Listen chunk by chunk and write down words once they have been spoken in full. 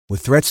With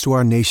threats to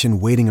our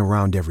nation waiting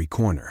around every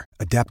corner,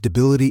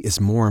 adaptability is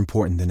more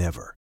important than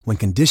ever. When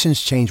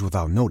conditions change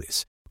without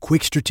notice,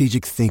 quick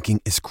strategic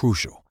thinking is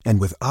crucial.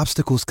 And with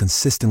obstacles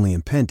consistently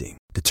impending,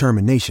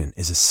 determination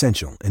is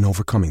essential in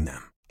overcoming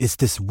them. It's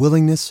this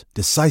willingness,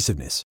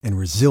 decisiveness, and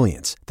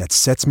resilience that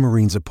sets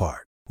Marines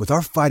apart. With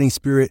our fighting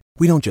spirit,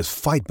 we don't just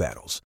fight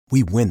battles,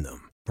 we win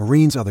them.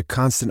 Marines are the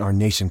constant our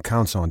nation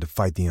counts on to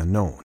fight the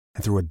unknown.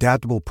 And through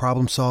adaptable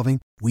problem solving,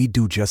 we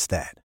do just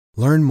that.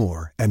 Learn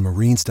more at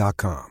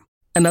marines.com.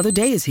 Another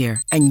day is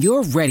here, and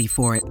you're ready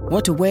for it.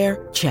 What to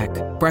wear? Check.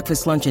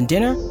 Breakfast, lunch, and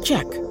dinner?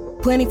 Check.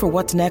 Planning for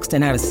what's next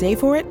and how to save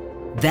for it?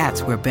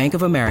 That's where Bank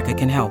of America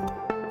can help.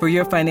 For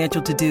your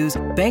financial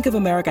to-dos, Bank of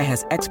America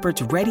has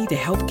experts ready to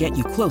help get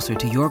you closer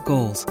to your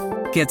goals.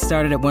 Get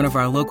started at one of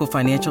our local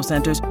financial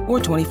centers or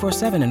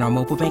 24/7 in our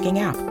mobile banking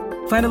app.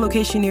 Find a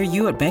location near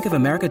you at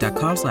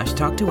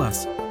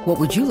bankofamerica.com/talktous. What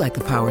would you like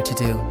the power to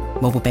do?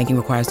 Mobile banking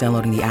requires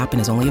downloading the app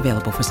and is only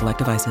available for select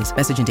devices.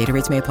 Message and data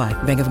rates may apply.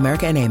 Bank of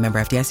America N.A., member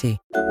FDIC.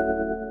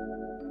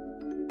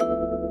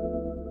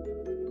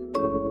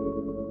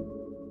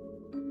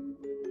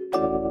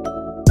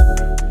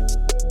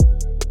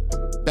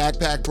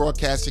 Backpack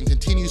Broadcasting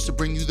continues to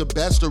bring you the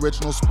best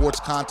original sports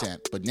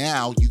content, but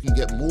now you can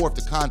get more of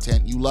the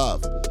content you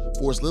love.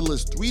 For as little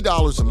as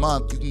 $3 a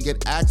month, you can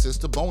get access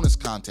to bonus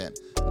content,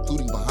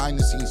 including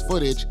behind-the-scenes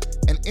footage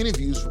and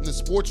interviews from the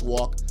Sports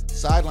Walk,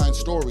 Sideline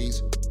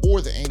Stories, or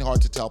the Ain't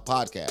Hard to Tell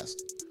podcast.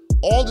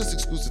 All this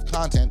exclusive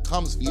content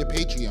comes via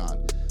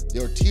Patreon.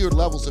 There are tiered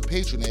levels of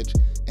patronage,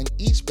 and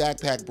each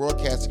Backpack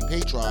Broadcasting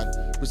patron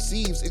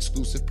receives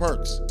exclusive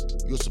perks.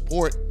 Your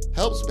support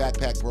helps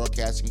Backpack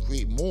Broadcasting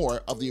create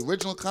more of the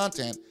original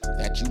content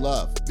that you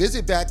love.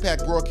 Visit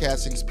Backpack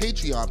Broadcasting's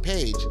Patreon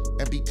page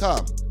and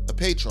become a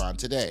patron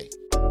today.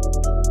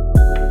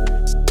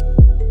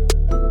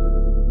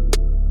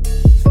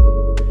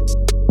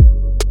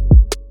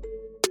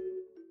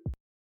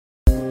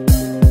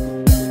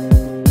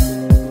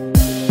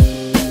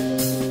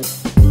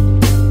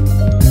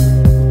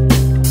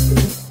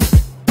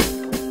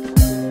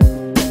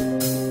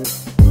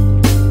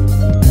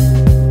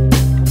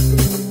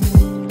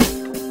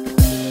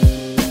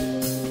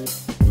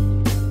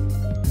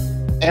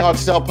 Ain't Hard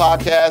to Tell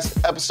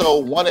podcast,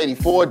 episode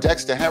 184.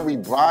 Dexter Henry,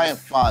 Brian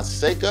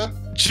Fonseca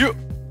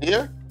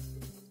here.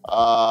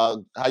 How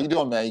you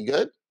doing, man? You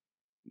good?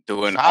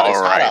 Doing all right. It's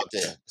hot out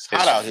there. It's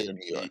hot out here in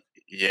New York.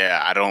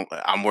 Yeah,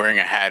 I'm wearing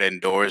a hat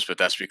indoors, but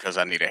that's because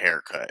I need a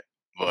haircut.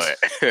 But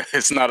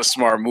it's not a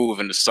smart move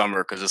in the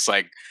summer because it's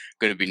like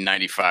going to be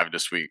 95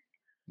 this week.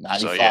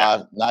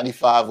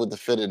 95 with the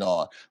fitted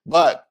on.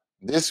 But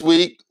this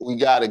week we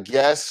got a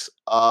guest.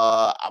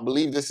 I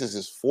believe this is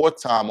his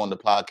fourth time on the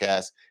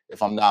podcast,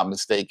 if I'm not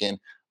mistaken.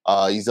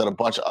 He's done a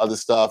bunch of other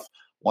stuff.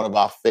 One of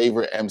our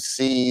favorite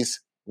MCs,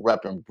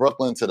 repping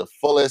Brooklyn to the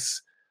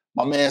fullest.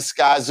 My man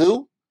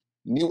Skyzoo,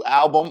 new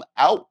album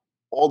out,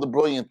 All the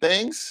Brilliant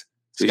Things.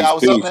 Sky,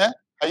 what's up, man?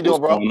 How you doing,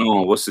 bro? What's going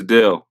on? What's the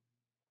deal?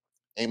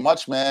 Ain't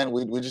much, man.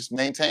 We're just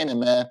maintaining,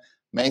 man.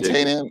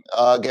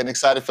 Getting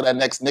excited for that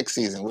next Knicks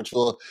season, which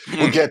we'll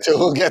get to.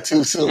 We'll get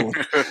to soon.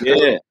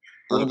 Yeah.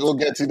 We'll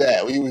get to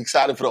that. We're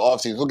excited for the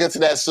offseason. We'll get to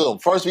that soon.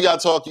 First, we got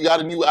to talk. You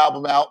got a new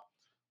album out,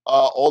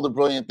 All the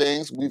Brilliant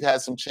Things. We've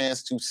had some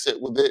chance to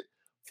sit with it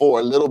for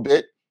a little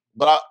bit.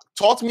 But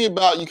talk to me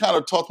about, you kind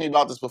of talked to me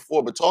about this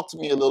before, but talk to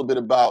me a little bit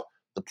about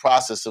the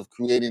process of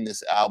creating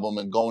this album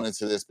and going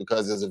into this,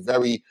 because there's a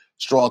very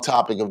strong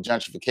topic of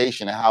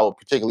gentrification and how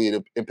particularly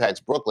it impacts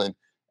Brooklyn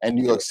and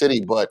New York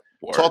City. But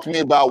talk to me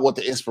about what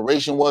the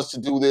inspiration was to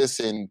do this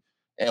and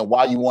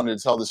why you wanted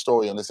to tell the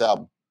story on this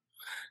album.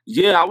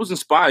 Yeah, I was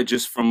inspired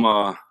just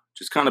from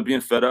just kind of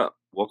being fed up,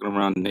 walking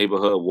around the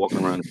neighborhood,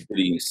 walking around the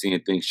city and seeing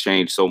things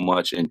change so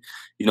much. And,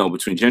 you know,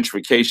 between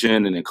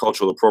gentrification and then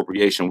cultural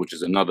appropriation, which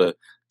is another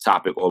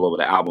topic all over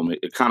the album,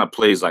 it kind of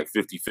plays like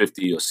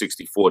 50-50 or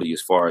 60-40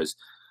 as far as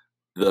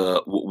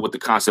what the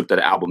concept of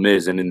the album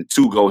is. And then the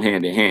two go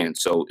hand in hand.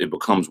 So it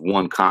becomes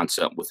one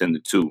concept within the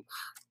two.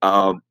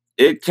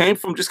 It came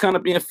from just kind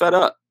of being fed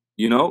up.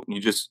 You know,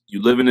 you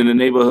living in the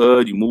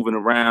neighborhood, you moving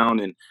around,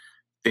 and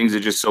things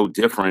are just so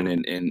different.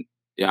 And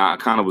yeah, I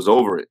kind of was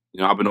over it. You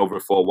know, I've been over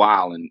it for a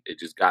while, and it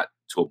just got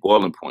to a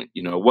boiling point.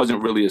 You know, it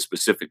wasn't really a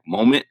specific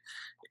moment.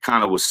 It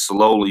kind of was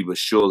slowly but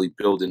surely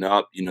building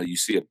up. You know, you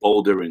see a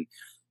boulder and,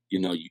 you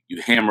know,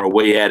 you hammer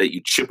away at it,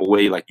 you chip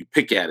away, like you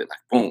pick at it, like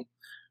boom,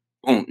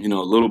 boom, you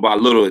know, little by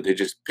little, they're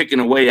just picking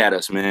away at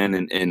us, man.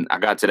 And I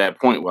got to that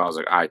point where I was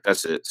like, all right,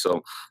 that's it.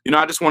 So, you know,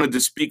 I just wanted to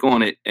speak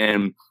on it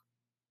and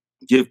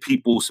give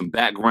people some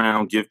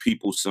background, give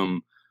people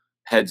some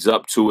heads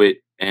up to it.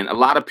 And a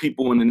lot of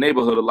people in the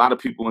neighborhood, a lot of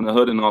people in the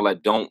hood and all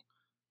that they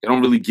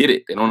don't really get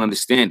it. They don't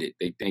understand it.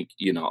 They think,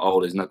 you know,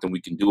 oh, there's nothing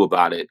we can do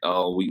about it.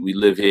 Oh, we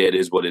live here. It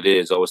is what it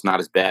is. Oh, it's not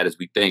as bad as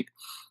we think.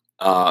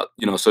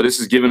 You know, so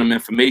this is giving them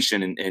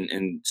information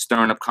and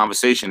stirring up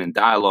conversation and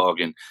dialogue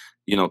and,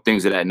 you know,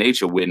 things of that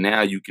nature, where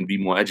now you can be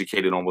more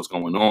educated on what's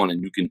going on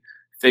and you can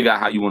figure out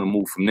how you want to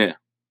move from there.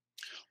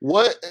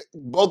 What,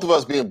 both of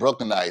us being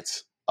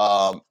Brooklynites,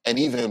 And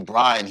even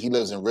Brian, he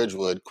lives in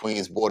Ridgewood,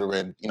 Queens,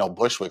 bordering,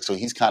 Bushwick, so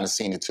he's kind of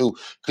seen it too.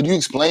 Could you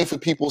explain for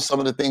people some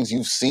of the things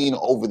you've seen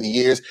over the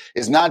years?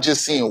 It's not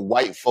just seeing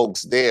white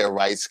folks there,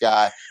 right,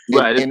 Sky?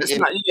 Right.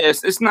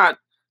 It's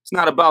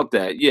not about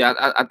that. Yeah,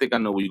 I think I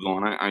know where you're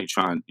going. I ain't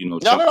trying, No,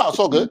 it's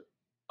all good.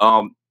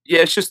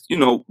 Yeah, it's just,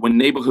 when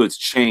neighborhoods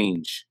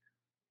change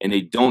and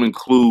they don't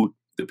include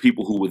the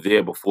people who were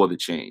there before the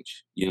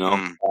change,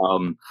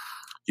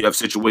 you have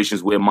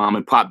situations where mom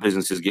and pop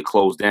businesses get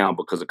closed down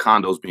because of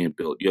condos being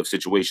built. You have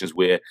situations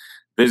where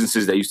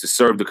businesses that used to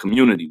serve the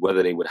community,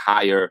 whether they would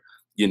hire,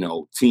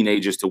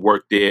 teenagers to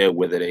work there,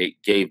 whether they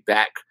gave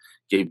back,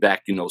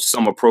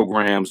 summer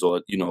programs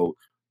or,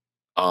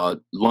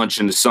 lunch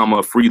in the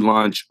summer, free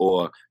lunch,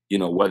 or,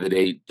 whether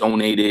they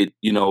donated,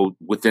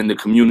 within the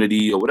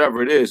community or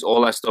whatever it is,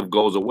 all that stuff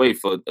goes away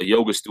for a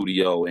yoga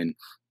studio and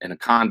a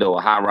condo,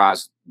 a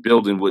high-rise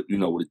building with,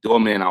 with a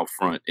doorman out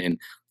front. And,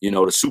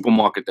 the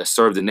supermarket that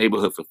served the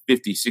neighborhood for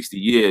 50, 60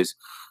 years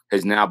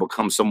has now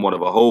become somewhat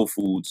of a Whole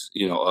Foods,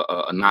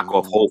 a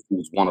knockoff Whole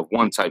Foods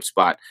one-of-one type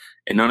spot.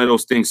 And none of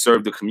those things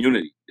serve the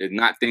community. They're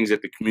not things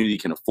that the community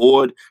can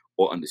afford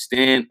or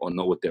understand or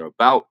know what they're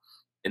about.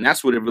 And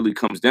that's what it really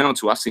comes down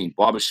to. I've seen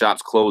barbershops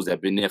closed that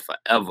have been there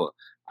forever.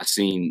 I've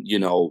seen,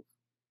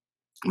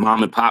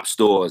 mom and pop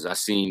stores. I've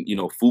seen,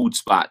 food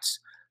spots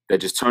that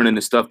just turn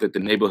into stuff that the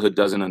neighborhood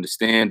doesn't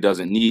understand,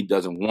 doesn't need,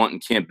 doesn't want,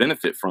 and can't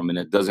benefit from, and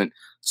it doesn't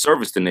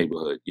service the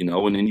neighborhood,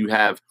 And then you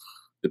have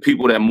the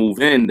people that move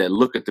in that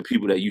look at the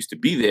people that used to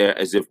be there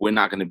as if we're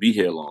not going to be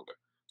here longer.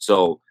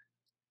 So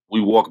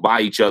we walk by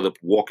each other,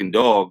 walking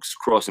dogs,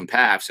 crossing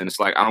paths, and it's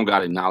like, I don't got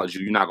to acknowledge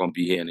you. You're not going to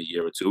be here in a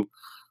year or two.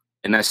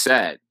 And that's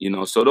sad,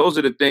 So those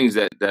are the things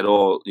that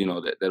all,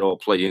 that all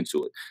play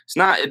into it.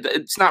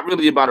 It's not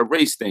really about a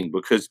race thing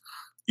because,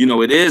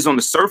 it is on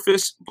the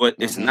surface, but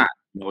it's not.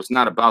 It's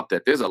not about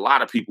that. There's a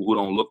lot of people who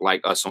don't look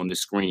like us on this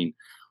screen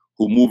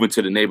who move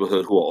into the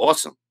neighborhood who are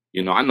awesome.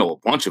 I know a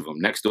bunch of them,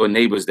 next door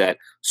neighbors that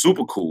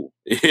super cool.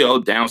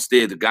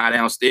 Downstairs, the guy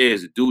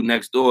downstairs, the dude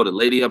next door, the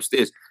lady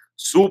upstairs,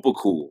 super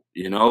cool,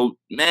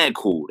 mad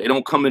cool. They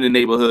don't come in the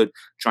neighborhood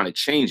trying to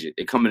change it.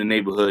 They come in the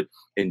neighborhood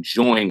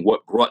enjoying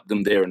what brought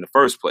them there in the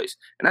first place.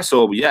 And that's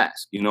all we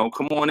ask,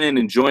 come on in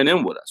and join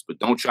in with us, but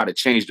don't try to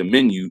change the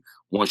menu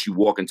once you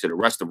walk into the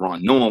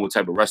restaurant, knowing what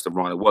type of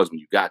restaurant it was when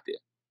you got there.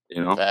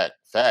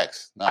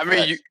 Facts. I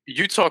mean,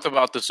 you talked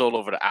about this all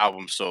over the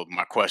album, so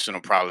my question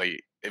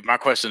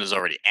is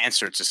already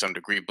answered to some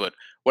degree. But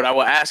what I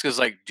will ask is,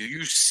 do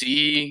you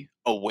see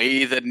a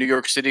way that New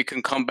York City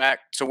can come back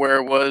to where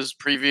it was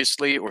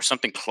previously, or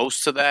something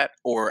close to that,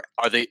 or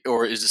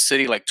is the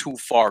city too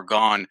far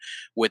gone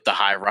with the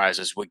high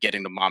rises, with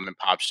getting the mom and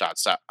pop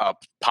shops out,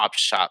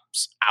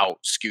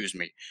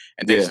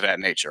 and things of that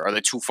nature? Are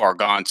they too far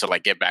gone to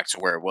get back to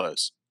where it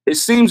was? It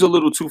seems a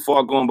little too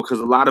far gone because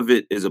a lot of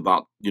it is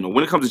about,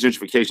 when it comes to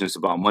gentrification, it's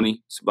about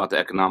money. It's about the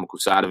economical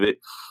side of it.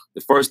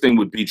 The first thing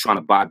would be trying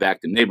to buy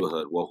back the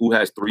neighborhood. Well, who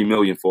has $3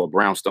 million for a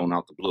brownstone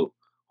out the blue?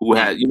 Who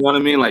has, you know what I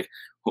mean?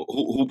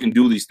 Who can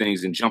do these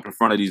things and jump in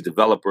front of these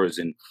developers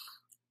and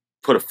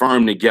put a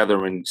firm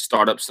together and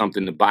start up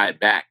something to buy it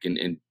back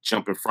and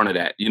jump in front of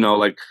that?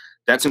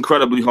 That's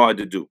incredibly hard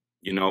to do.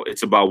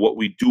 It's about what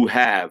we do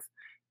have,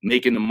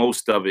 making the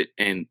most of it,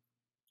 and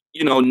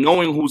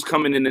knowing who's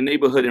coming in the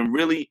neighborhood and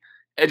really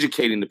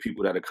educating the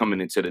people that are coming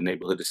into the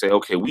neighborhood to say,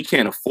 okay, we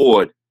can't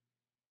afford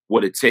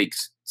what it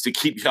takes to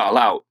keep y'all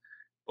out,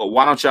 but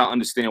why don't y'all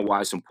understand why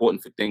it's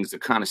important for things to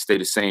kind of stay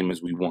the same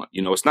as we want?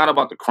 It's not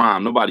about the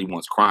crime. Nobody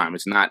wants crime.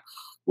 It's not,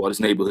 well, this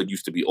neighborhood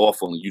used to be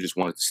awful and you just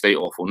want it to stay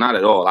awful. Not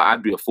at all.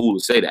 I'd be a fool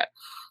to say that.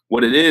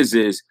 What it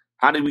is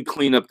how do we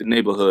clean up the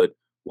neighborhood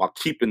while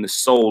keeping the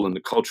soul and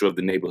the culture of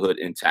the neighborhood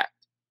intact?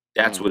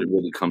 That's what it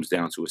really comes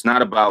down to. It's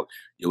not about,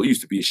 it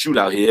used to be a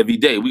shootout here every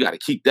day. We got to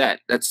keep that.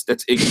 That's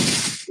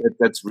ignorant.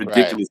 That's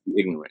ridiculously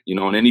ignorant,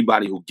 and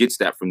anybody who gets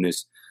that from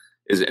this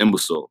is an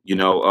imbecile.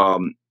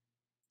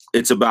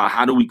 It's about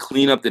how do we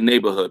clean up the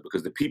neighborhood,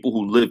 because the people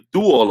who lived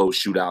through all those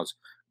shootouts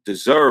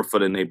deserve for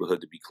the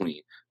neighborhood to be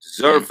clean,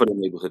 deserve for the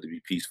neighborhood to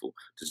be peaceful,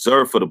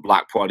 deserve for the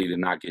block party to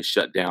not get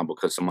shut down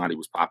because somebody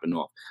was popping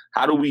off.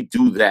 How do we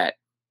do that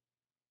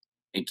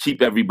and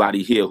keep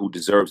everybody here who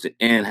deserves it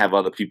and have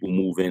other people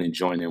move in and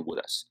join in with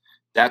us?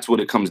 That's what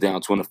it comes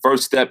down to. And the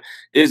first step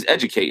is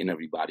educating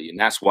everybody. And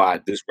that's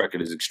why this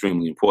record is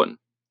extremely important.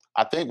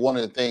 I think one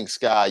of the things,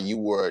 Sky, you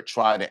were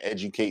trying to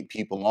educate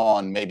people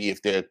on, maybe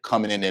if they're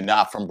coming in, they're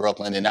not from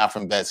Brooklyn, they're not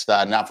from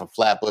Bed-Stuy, not from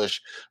Flatbush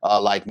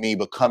like me,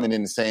 but coming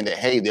in and saying that,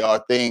 hey, there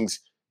are things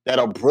that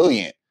are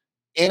brilliant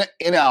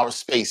in our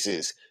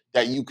spaces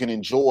that you can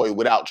enjoy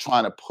without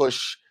trying to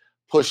push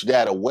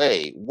that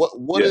away.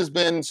 What has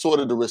been sort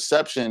of the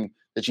reception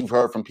that you've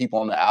heard from people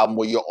on the album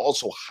where you're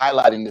also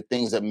highlighting the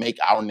things that make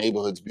our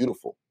neighborhoods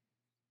beautiful?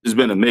 It's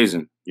been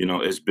amazing.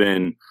 It's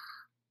been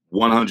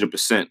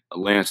 100% a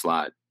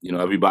landslide.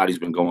 Everybody's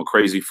been going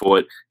crazy for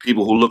it.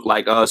 People who look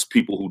like us,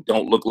 people who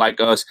don't look like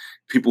us,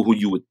 people who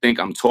you would think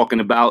I'm talking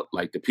about,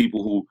 like the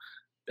people who,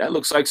 that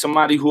looks like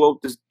somebody who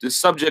the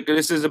subject of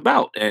this is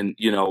about. And,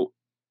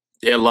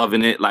 They're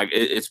loving it. Like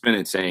it's been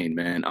insane,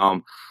 man.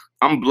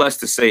 I'm blessed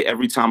to say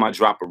every time I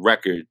drop a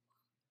record,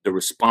 the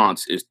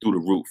response is through the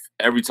roof.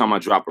 Every time I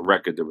drop a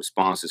record, the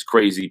response is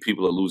crazy.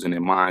 People are losing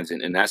their minds,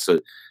 and that's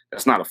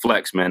not a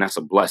flex, man. That's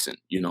a blessing,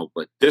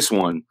 But this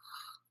one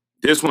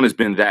has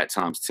been that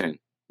times 10.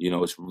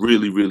 It's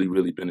really, really,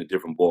 really been a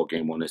different ball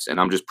game on this, and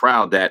I'm just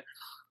proud that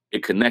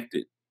it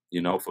connected.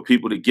 For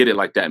people to get it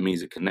like that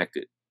means it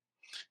connected.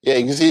 Yeah,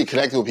 you can see it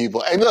connected with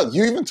people. And look,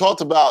 you even talked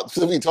about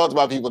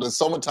people. There's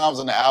so many times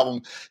on the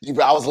album,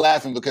 I was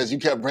laughing because you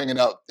kept bringing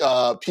up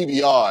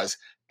PBRs.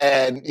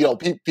 And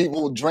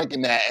people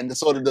drinking that, and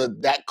sort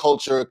of that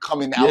culture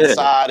coming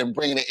outside and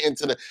bringing it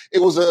into it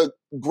was a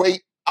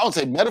great, I would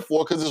say,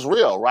 metaphor because it's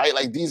real, right?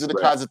 Like these are the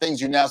kinds of things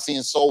you're now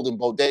seeing sold in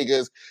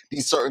bodegas.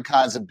 These certain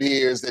kinds of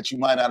beers that you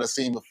might not have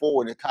seen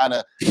before, and it kind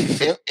of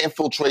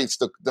infiltrates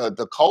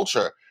the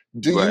culture.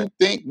 Do you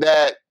think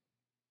that,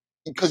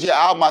 because your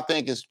album, I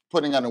think, is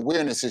putting an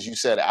awareness, as you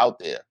said, out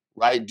there,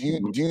 right? Do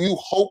you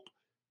hope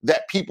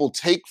that people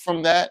take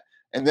from that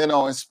and then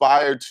are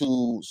inspired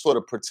to sort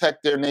of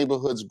protect their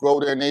neighborhoods, grow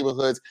their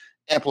neighborhoods,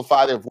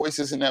 amplify their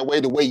voices in that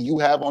way, the way you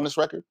have on this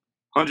record?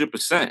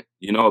 100%.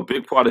 A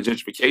big part of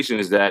gentrification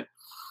is that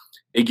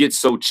it gets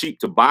so cheap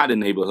to buy the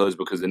neighborhoods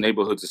because the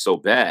neighborhoods are so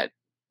bad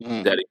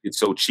that it gets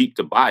so cheap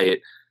to buy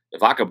it.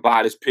 If I could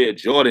buy this pair of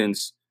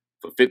Jordans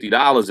for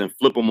 $50 and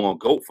flip them on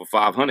GOAT for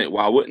 $500,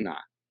 why wouldn't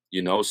I?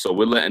 So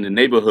we're letting the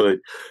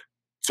neighborhood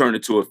turn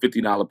into a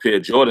 $50 pair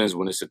of Jordans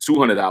when it's a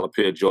 $200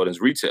 pair of Jordans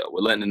retail.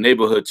 We're letting the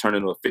neighborhood turn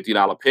into a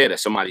 $50 pair that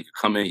somebody could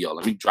come in,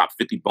 let me drop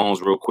 50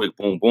 bones real quick,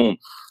 boom, boom.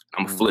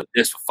 I'm gonna flip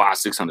this for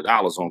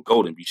 $500-$600 on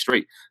GOAT and be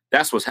straight.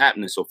 That's what's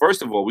happening. So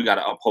first of all, we got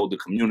to uphold the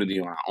community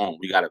on our own.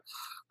 We got to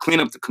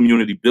clean up the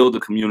community, build the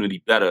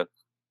community better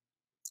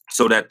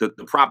so that the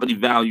property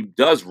value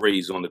does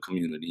raise on the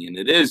community. And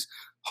it is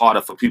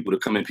harder for people to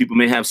come in. People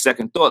may have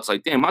second thoughts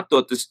like, damn, I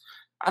thought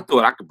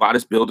I could buy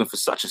this building for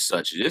such and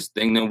such. This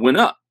thing then went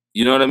up.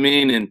 You know what I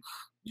mean? And,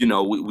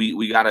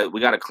 we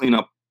gotta clean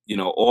up,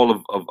 all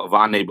of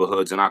our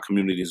neighborhoods and our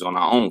communities on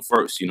our own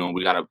first.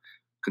 We gotta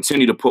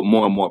continue to put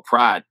more and more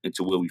pride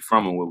into where we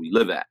from and where we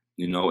live at,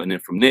 and then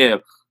from there,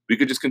 we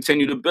could just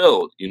continue to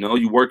build.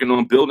 You're working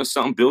on building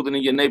something, building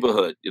in your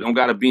neighborhood. You don't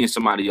gotta be in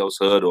somebody else's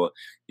hood, or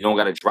you don't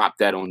gotta drop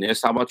that on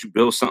this. How about you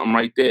build something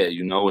right there,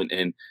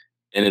 and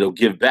it'll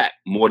give back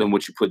more than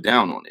what you put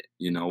down on it.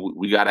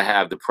 We gotta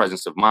have the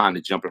presence of mind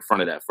to jump in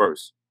front of that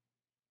first.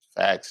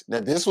 Facts.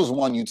 Now, this was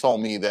one you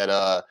told me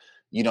that,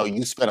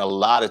 you spent a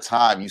lot of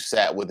time you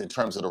sat with in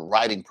terms of the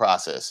writing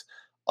process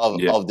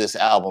of this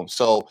album.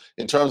 So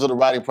in terms of the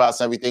writing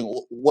process and everything,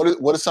 what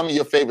are some of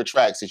your favorite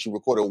tracks that you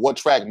recorded? What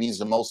track means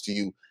the most to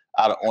you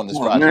on this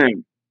project?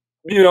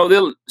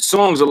 Man.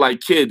 Songs are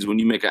like kids when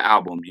you make an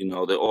album,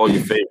 they're all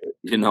your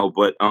favorite,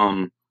 but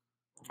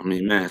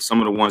man, some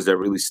of the ones that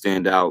really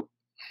stand out,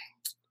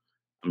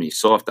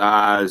 Soft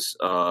Eyes,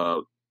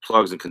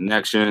 Plugs and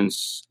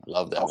Connections. I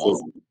love that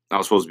one. I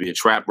was supposed to be a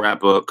trap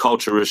rapper,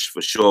 culturist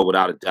for sure,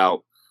 without a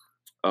doubt.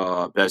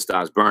 Best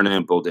Eyes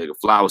Burning, Bodega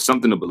Flowers,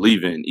 something to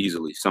believe in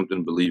easily, something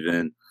to believe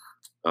in.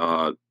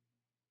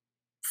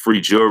 Free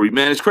Jewelry,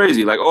 man, it's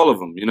crazy, like all of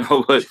them,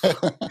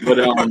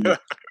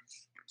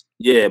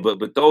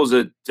 but those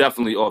are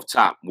definitely off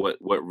top. What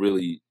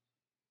really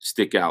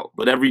stick out?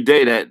 But every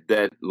day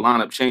that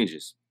lineup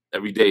changes.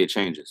 Every day it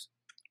changes.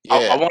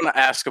 Yeah. I want to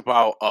ask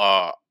about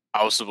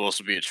I was supposed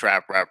to be a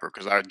trap rapper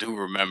because I do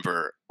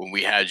remember when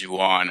we had you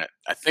on,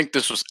 I think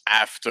this was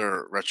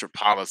after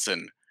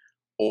Retropolitan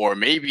or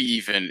maybe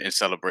even in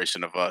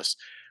Celebration of Us,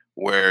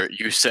 where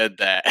you said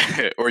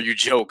that, or you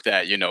joked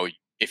that,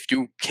 if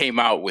you came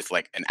out with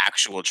like an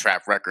actual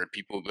trap record,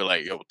 people would be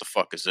like, yo, what the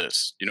fuck is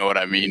this? You know what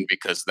I mean?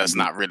 Because that's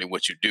not really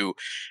what you do.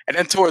 And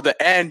then toward the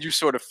end, you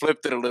sort of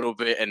flipped it a little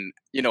bit and,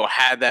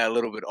 had that a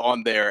little bit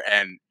on there.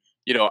 And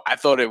I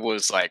thought it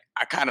was like,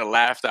 I kind of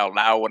laughed out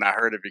loud when I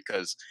heard it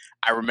because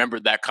I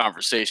remembered that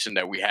conversation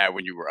that we had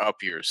when you were up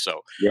here.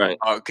 So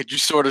could you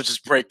sort of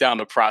just break down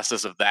the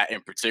process of that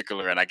in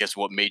particular? And I guess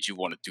what made you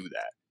want to do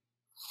that?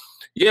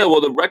 Yeah,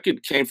 well, the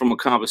record came from a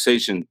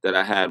conversation that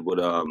I had with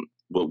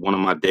one of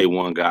my day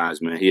one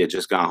guys, man. He had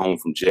just got home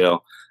from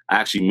jail. I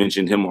actually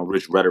mentioned him on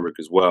Rich Rhetoric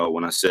as well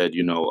when I said,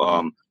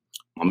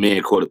 my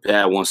man caught a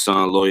bad one,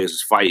 son. Lawyers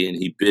is fighting.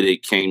 He bit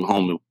it, came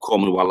home and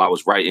called me while I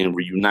was writing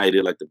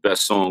Reunited, like the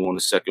best song on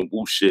the second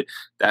Woo shit.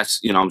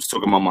 That's, I'm just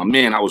talking about my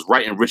man. I was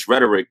writing Rich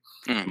Rhetoric.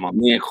 My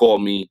man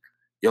called me,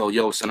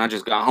 yo, son, I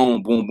just got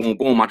home. Boom, boom,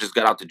 boom. I just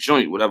got out the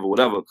joint,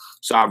 whatever.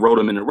 So I wrote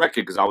him in the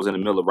record because I was in the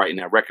middle of writing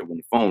that record when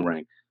the phone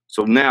rang.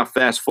 So now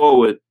fast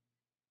forward,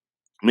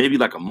 maybe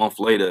like a month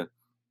later,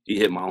 he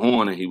hit my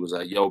horn and he was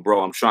like, yo,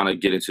 bro, I'm trying to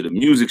get into the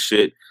music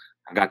shit.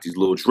 I got these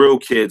little drill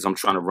kids I'm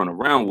trying to run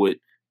around with.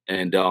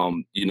 And,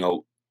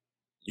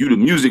 you the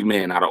music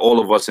man out of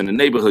all of us in the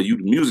neighborhood, you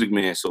the music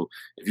man. So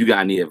if you got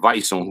any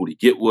advice on who to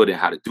get with and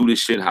how to do this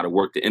shit, how to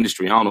work the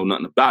industry, I don't know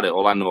nothing about it.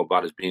 All I know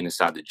about is being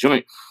inside the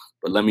joint.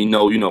 But let me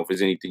know, if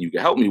there's anything you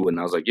can help me with. And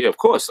I was like, yeah, of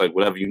course, like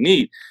whatever you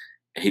need.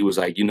 And he was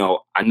like,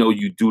 I know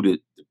you do the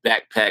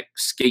backpack,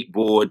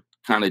 skateboard,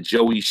 kind of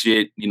Joey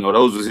shit. You know,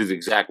 those was his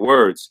exact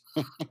words.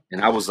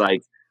 And I was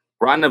like,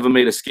 bro, I never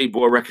made a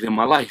skateboard record in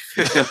my life.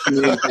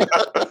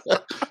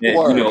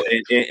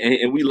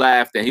 And we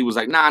laughed, and he was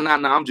like, nah,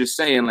 I'm just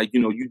saying, like, you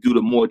know, you do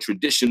the more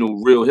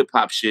traditional, real hip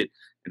hop shit.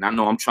 And I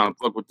know I'm trying to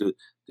fuck with the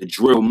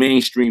drill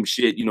mainstream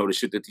shit, you know, the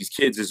shit that these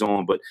kids is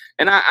on.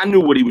 And I knew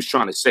what he was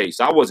trying to say.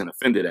 So I wasn't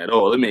offended at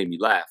all. It made me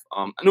laugh.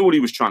 I knew what he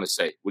was trying to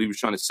say. What he was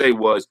trying to say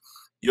was,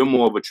 you're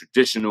more of a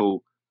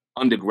traditional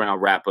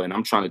underground rapper, and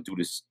I'm trying to do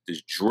this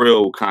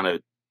drill kind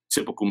of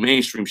typical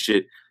mainstream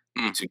shit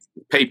to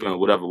paper and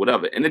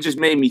whatever. And it just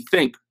made me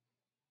think,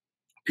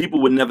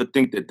 people would never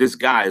think that this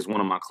guy is one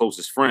of my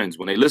closest friends.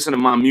 When they listen to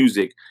my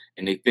music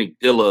and they think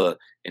Dilla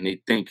and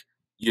they think,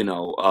 you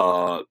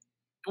know,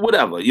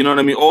 whatever, you know what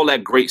I mean? All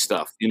that great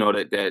stuff, you know,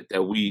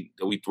 that we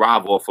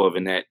thrive off of,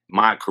 and that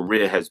my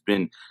career has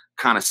been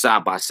kind of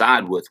side by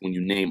side with when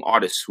you name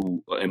artists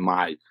who are in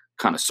my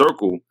kind of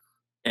circle.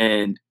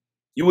 And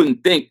you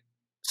wouldn't think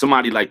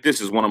somebody like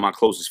this is one of my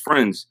closest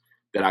friends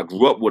that I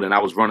grew up with and I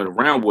was running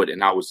around with,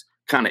 and I was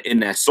kind of in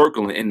that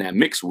circle and in that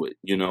mix with,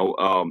 you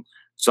know.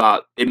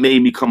 So it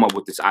made me come up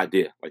with this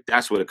idea. Like,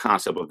 that's where the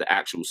concept of the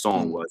actual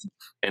song was.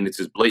 And it's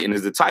as blatant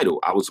as the title.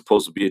 I was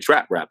supposed to be a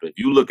trap rapper. If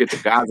you look at the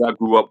guys I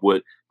grew up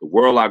with, the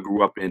world I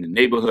grew up in, the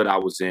neighborhood I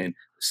was in,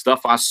 the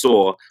stuff I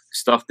saw,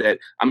 stuff that,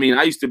 I mean,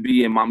 I used to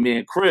be in my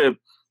man crib.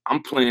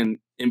 I'm playing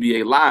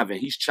NBA Live and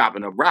he's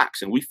chopping up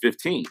rocks and we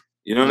 15.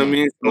 You know what I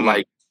mean? So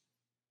like,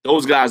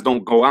 those guys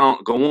don't go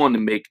on to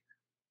make,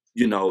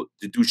 you know,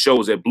 to do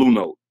shows at Blue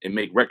Note and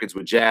make records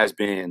with jazz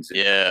bands.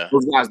 Yeah.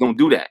 Those guys don't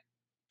do that.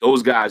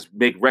 Those guys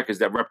make records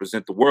that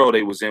represent the world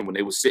they was in when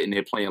they was sitting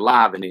there playing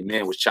live and their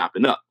man was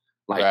chopping up.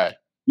 Like,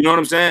 you know what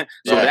I'm saying?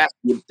 So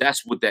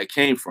that's what that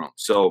came from.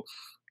 So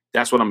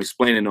that's what I'm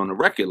explaining on the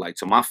record. Like,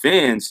 to my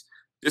fans,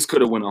 this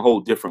could have went a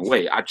whole different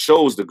way. I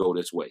chose to go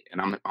this way,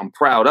 and I'm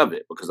proud of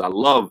it because I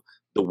love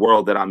the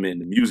world that I'm in,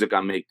 the music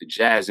I make, the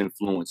jazz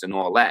influence and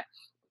all that.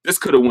 This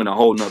could have went a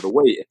whole nother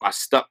way if I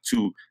stuck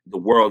to the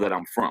world that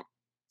I'm from,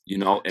 you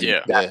know,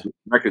 and that's what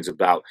the record's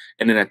about.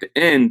 And then at the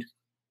end,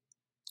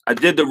 I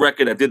did the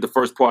record. I did the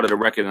first part of the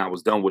record and I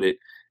was done with it.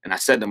 And I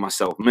said to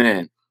myself,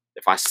 man,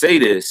 if I say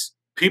this,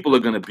 people are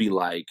going to be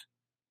like,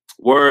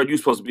 word, you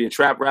supposed to be a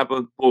trap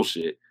rapper?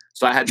 Bullshit.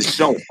 So I had to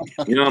show them.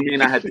 You know what I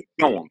mean? I had to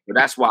show them. But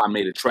that's why I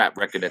made a trap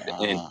record at the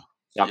end.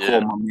 So I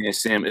called my man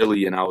Sam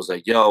Illy and I was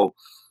like, yo,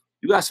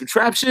 you got some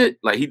trap shit?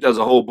 Like, he does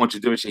a whole bunch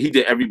of different shit. He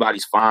did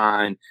Everybody's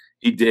Fine.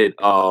 He did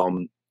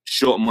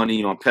Short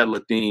Money on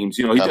Peddler Themes.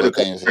 You know, he did a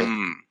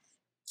couple.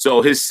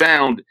 So his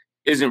sound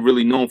isn't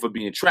really known for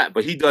being trap,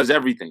 but he does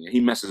everything and he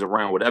messes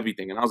around with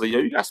everything. And I was like, yo,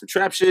 you got some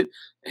trap shit?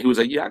 And he was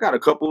like, yeah, I got a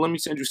couple. Let me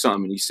send you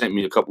something. And he sent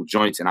me a couple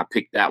joints and I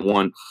picked that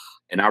one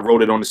and I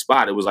wrote it on the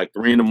spot. It was like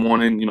 3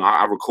 a.m. You know,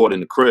 I recorded in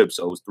the crib.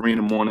 So it was 3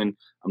 a.m.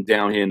 I'm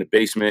down here in the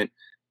basement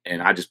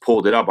and I just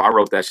pulled it up. I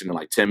wrote that shit in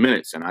like 10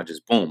 minutes and I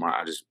just, boom,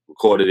 I just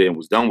recorded it and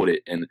was done with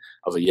it. And I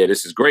was like, yeah,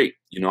 this is great.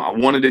 You know, I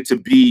wanted it to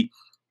be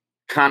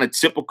kind of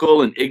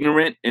typical and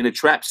ignorant in a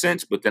trap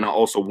sense, but then I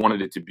also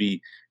wanted it to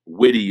be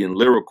witty and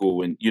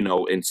lyrical and, you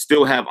know, and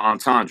still have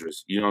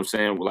entendres. You know what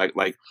I'm saying?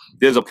 Like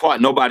there's a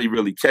part nobody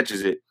really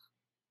catches it.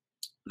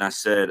 And I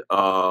said,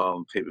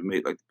 paper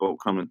mate like the boat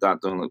coming,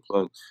 dot done like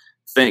plug.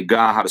 Thank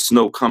God how the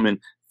snow coming.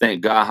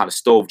 Thank God how the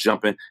stove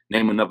jumping.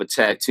 Name another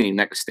tag team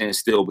that could stand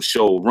still but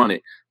show run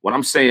it. What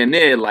I'm saying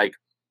there, like,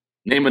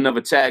 name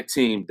another tag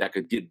team that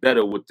could get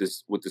better with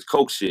this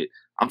coke shit.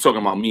 I'm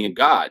talking about me and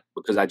God,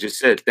 because I just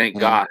said, thank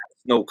God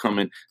snow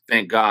coming.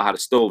 Thank God how the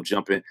stove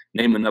jumping.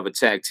 Name another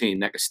tag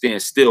team that could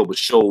stand still but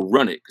show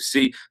run it.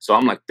 See? So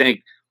I'm like,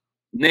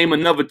 name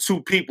another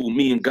 2 people,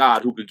 me and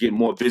God, who could get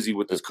more busy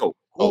with this coke.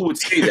 Who would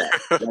say that?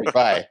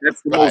 Like,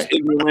 that's the most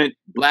ignorant,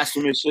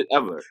 blasphemous shit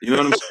ever. You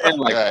know what I'm saying?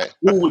 Like,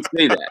 who would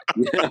say that?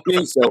 You know what I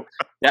mean? So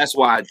that's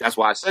why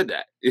I said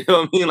that. You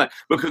know what I mean? Like,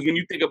 because when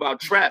you think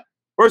about trap,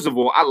 first of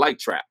all, I like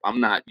trap.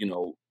 I'm not, you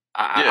know,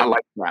 I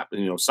like trap.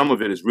 And, you know, some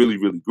of it is really,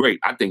 really great.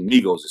 I think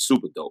Migos is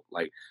super dope.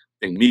 Like,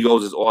 I think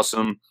Migos is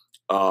awesome.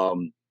 I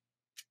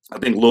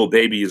think Lil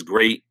Baby is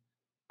great.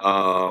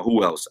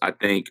 Who else? I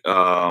think,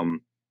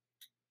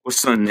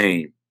 what's son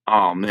name?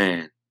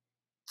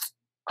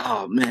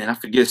 Oh, man, I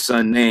forget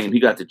son name. He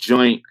got the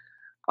joint.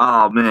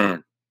 Oh,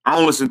 man. I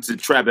don't listen to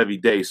trap every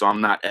day, so I'm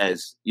not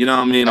as, you know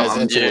what I mean?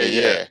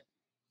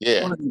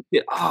 Yeah.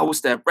 Oh,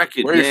 what's that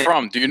record? Where are you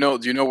from? Do you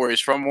know where he's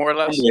from, more or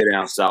less? Somewhere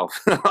down south.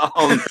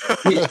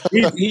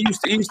 he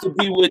used to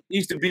be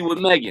with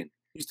Megan.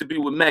 He used to be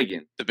with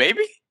Megan. The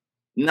Baby?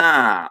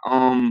 Nah.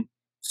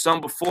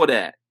 Some before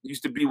that. He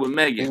used to be with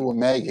Megan.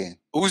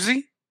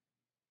 Uzi?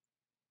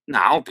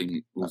 Nah, I don't think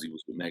Uzi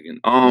was with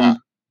Megan.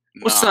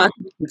 What's son?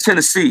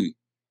 Tennessee.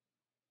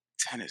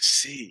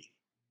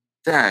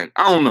 Dang,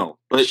 I don't know.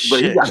 But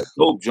he got a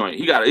dope joint.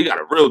 He got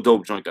a real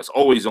dope joint that's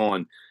always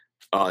on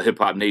Hip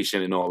Hop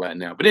Nation and all that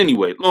now. But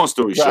anyway, long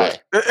story short.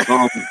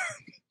 I'm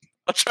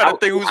trying to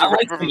think who's I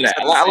like some of that.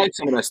 I like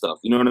some of that stuff.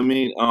 You know what I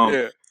mean?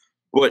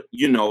 But,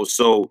 you know,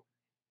 so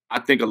I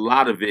think a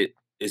lot of it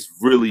is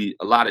really,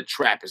 a lot of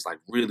trap is like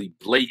really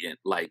blatant.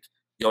 Like,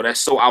 yo,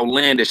 that's so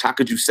outlandish. How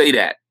could you say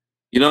that?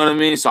 You know what I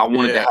mean? So I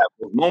wanted to have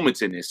those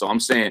moments in there. So I'm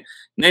saying,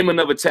 name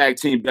another tag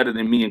team better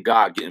than me and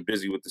God getting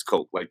busy with this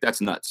coke. Like,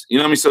 that's nuts. You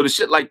know what I mean? So the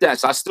shit like that.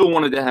 So I still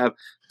wanted to have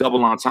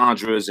double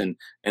entendres and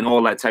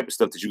all that type of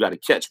stuff that you got to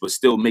catch, but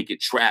still make it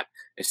trap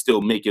and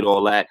still make it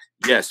all that.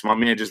 Yes, my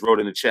man just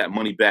wrote in the chat,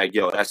 Moneybag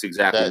Yo. That's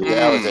exactly what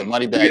that was it.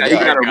 Moneybag Yo.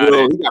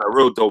 He got a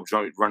real dope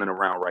joint running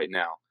around right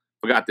now.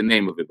 Forgot the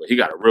name of it, but he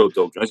got a real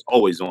dope joint. It's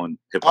always on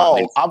hip hop.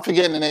 Oh, I'm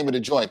forgetting the name of the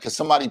joint because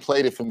somebody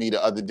played it for me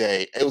the other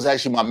day. It was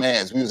actually my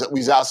man's. We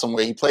was out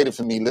somewhere. He played it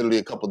for me literally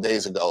a couple of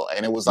days ago,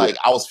 and it was like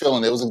I was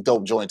feeling it. It was a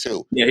dope joint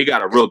too. Yeah, he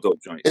got a real dope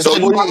joint. So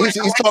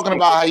he's talking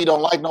about how he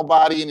don't like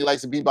nobody and he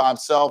likes to be by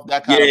himself.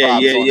 That kind of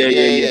vibe.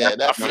 Yeah.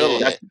 That's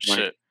the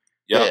joint.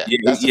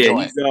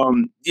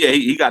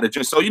 He got a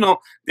joint. So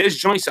there's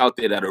joints out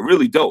there that are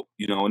really dope.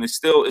 And it's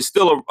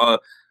still a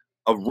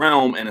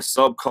realm and a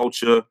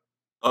subculture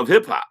of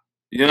hip hop.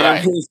 You know what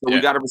I mean? So we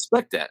got to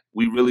respect that.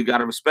 We really got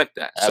to respect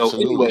that.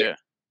 Absolutely. So anyway,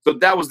 so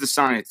that was the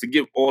science. To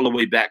get all the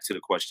way back to the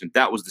question,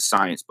 that was the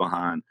science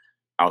behind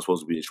I was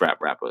supposed to be a trap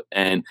rapper.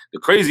 And the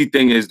crazy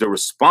thing is the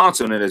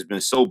response on it has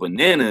been so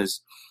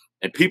bananas,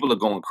 and people are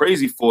going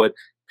crazy for it.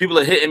 People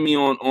are hitting me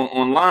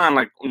online,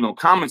 like,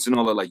 comments and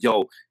all that, like,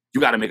 yo, you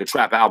got to make a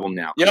trap album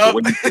now. Yep.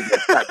 When you think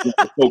that trap,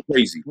 it's so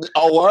crazy.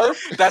 Oh, word?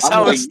 That's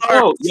how it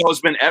starts. It's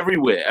been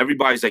everywhere.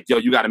 Everybody's like, yo,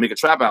 you got to make a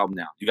trap album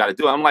now. You got to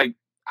do it. I'm like,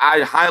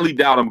 I highly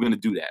doubt I'm going to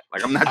do that.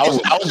 Like, I'm not. I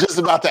was just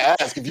about to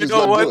ask if you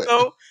know what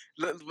though.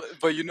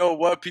 But you know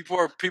what? People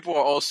are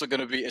also going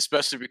to be,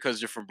 especially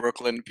because you're from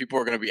Brooklyn. People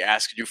are going to be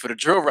asking you for the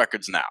drill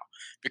records now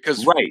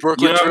because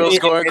Brooklyn drill is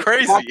going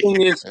crazy. The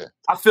thing is,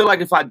 I feel like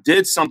if I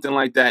did something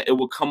like that, it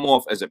would come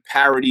off as a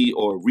parody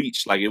or a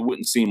reach. Like, it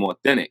wouldn't seem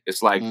authentic.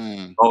 It's like,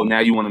 oh, now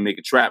you want to make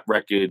a trap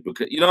record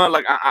because I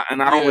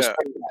don't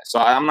respect that. So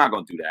I'm not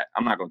going to do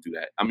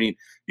that. I mean,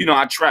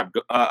 I trap,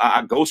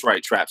 I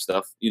ghostwrite trap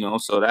stuff.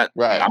 So that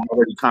I'm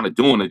already kind of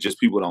doing it. Just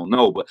people don't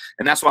know.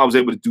 And that's why I was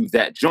able to do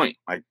that joint.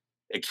 Like,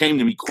 it came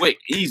to me quick,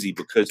 easy,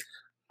 because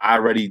I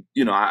already,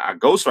 I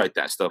ghostwrite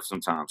that stuff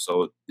sometimes.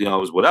 So, it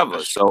was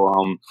whatever.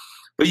 So,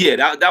 but yeah,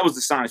 that was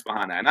the science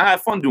behind that. And I had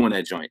fun doing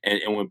that joint.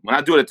 And when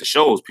I do it at the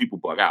shows, people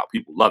bug out.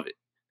 People love it.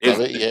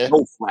 There's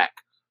no flack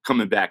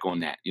coming back on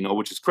that,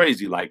 which is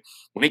crazy. Like,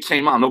 when it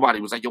came out, nobody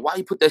was like, yo, why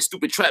you put that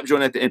stupid trap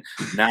joint at the end?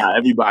 Nah,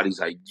 everybody's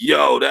like,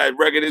 yo, that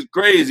record is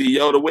crazy.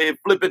 Yo, the way it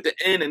flipped at the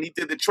end and he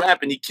did the trap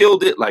and he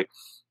killed it. Like,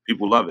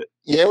 people love it.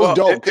 Yeah, it was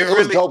dope. It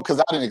was dope because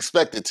I didn't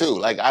expect it too.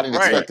 Like, I didn't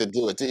expect to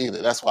do it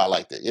either. That's why I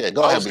liked it. Yeah,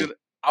 go ahead.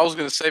 I was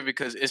gonna say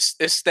because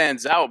it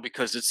stands out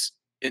because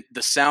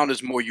the sound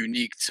is more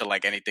unique to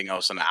like anything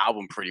else on the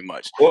album, pretty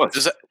much. Of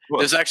course.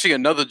 There's actually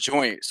another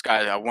joint,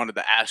 Sky, I wanted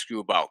to ask you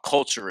about,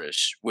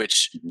 Culture-ish,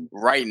 which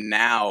right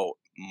now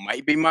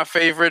might be my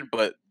favorite,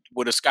 but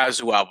with a Sky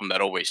Zoo album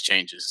that always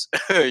changes.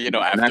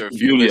 After a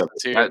few years.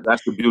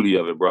 That's the beauty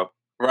of it, bro.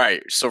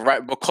 Right. So,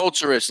 but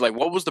Culture-ish, like,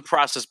 what was the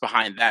process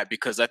behind that?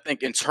 Because I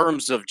think in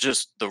terms of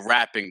just the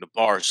rapping, the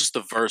bars, just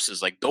the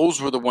verses, like,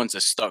 those were the ones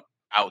that stuck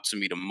out to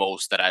me the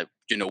most, that I,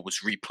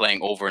 was replaying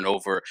over and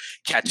over,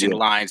 catching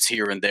lines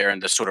here and there,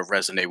 and that sort of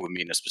resonate with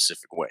me in a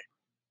specific way.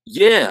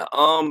 Yeah.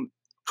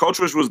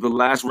 Culture-ish was the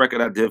last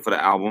record I did for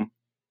the album.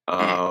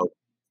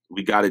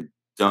 We got it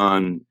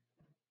done,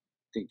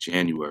 I think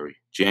January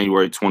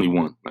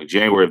 21, like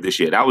January of this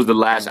year. That was the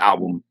last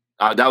album.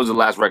 That was the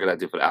last record I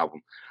did for the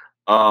album.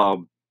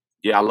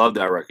 Yeah, I love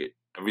that record.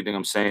 Everything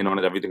I'm saying on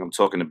it, everything I'm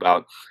talking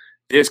about.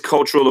 There's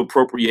cultural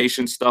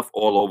appropriation stuff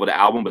all over the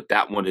album, but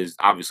that one is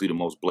obviously the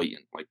most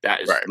blatant. Like, that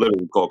is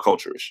literally called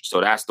Culture-ish.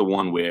 So that's the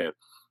one where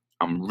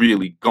I'm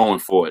really going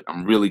for it.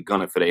 I'm really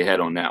gunning for their head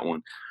on that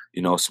one.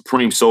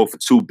 Supreme sold for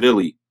 $2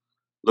 billion.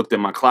 Looked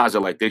at my closet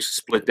like they should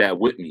split that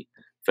with me.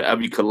 For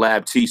every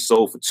collab tee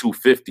sold for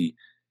 $250,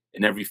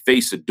 and every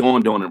face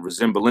adorned on it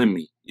resembling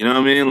me. You know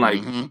what I mean?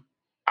 Like,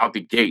 out the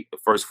gate, the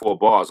first 4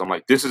 bars, I'm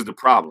like, this is the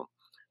problem.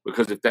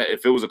 Because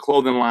if it was a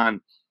clothing line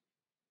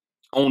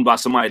owned by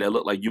somebody that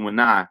looked like you and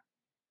I,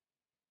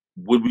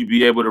 would we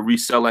be able to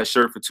resell that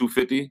shirt for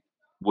 $250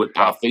 with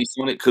our face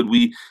on it? Could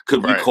we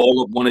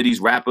call up one of these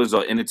rappers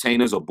or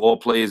entertainers or ball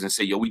players and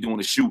say, yo, we doing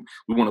a shoot.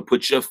 We want to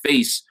put your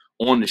face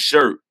on the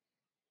shirt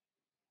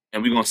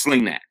and we're going to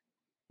sling that.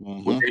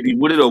 Would they be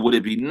with it, or would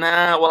it be,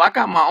 nah, well, I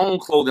got my own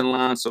clothing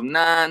line, so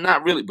nah,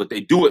 not really. But they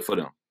do it for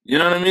them. You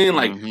know what I mean?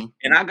 Like,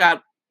 and I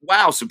got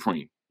Wow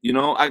Supreme.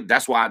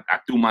 That's why I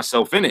threw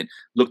myself in it.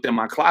 Looked at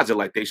my closet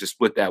like they should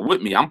split that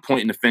with me. I'm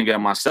pointing the finger at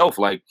myself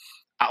like,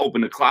 I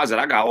opened the closet,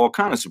 I got all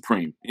kind of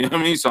Supreme. You know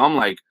what I mean? So I'm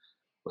like,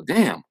 well,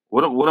 damn,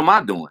 what am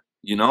I doing?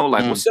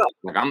 Like, what's up?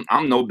 Like,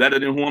 I'm no better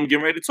than who I'm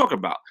getting ready to talk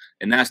about.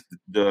 And that's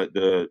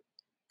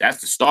that's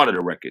the start of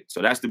the record.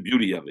 So that's the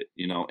beauty of it,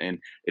 and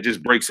it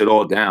just breaks it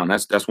all down.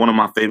 That's one of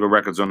my favorite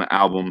records on the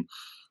album.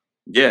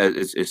 Yeah,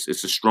 it's a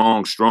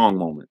strong, strong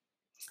moment.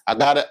 I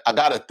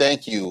gotta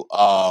thank you,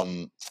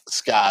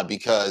 Sky,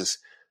 because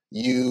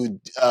you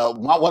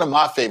one of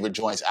my favorite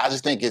joints. I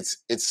just think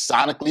it's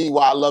sonically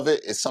why I love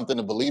it. It's something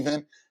to believe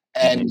in,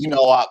 and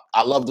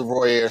I love the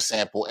Roy Ayers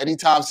sample.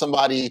 Anytime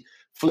somebody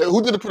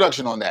who did the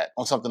production on that,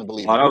 on Something to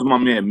Believe in? That was my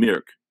man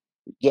Mirk.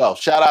 Yo,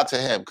 shout out to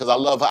him because I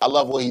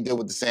love what he did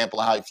with the sample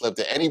and how he flipped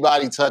it.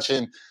 Anybody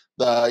touching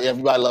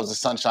everybody loves the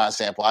Sunshine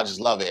sample. I just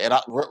love it. And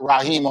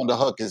Raheem on the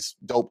hook is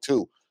dope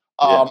too.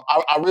 Yeah.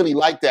 I really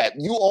like that.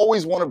 You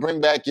always want to bring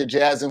back your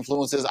jazz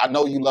influences. I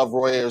know you love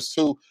Roy Ayers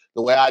too,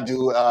 the way I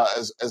do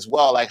as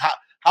well. Like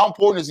how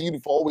important is it to you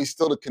for always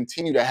still to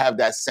continue to have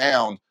that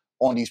sound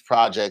on these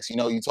projects? You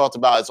know, you talked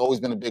about it's always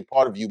been a big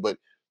part of you, but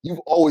you've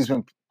always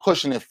been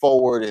pushing it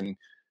forward and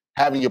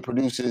having your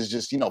producers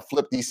just,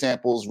 flip these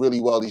samples really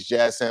well, these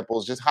jazz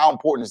samples. Just how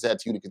important is that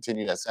to you to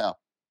continue that sound?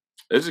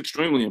 It's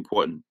extremely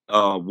important.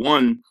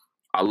 One,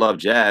 I love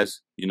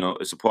jazz. You know,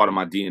 it's a part of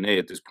my DNA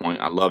at this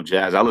point. I love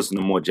jazz. I listen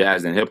to more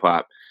jazz than hip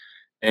hop.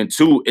 And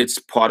two, it's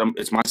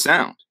my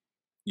sound.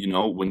 You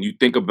know, when you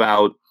think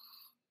about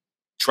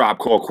Tribe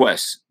Called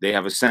Quest, they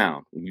have a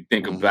sound. When you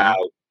think about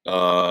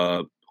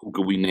who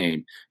could we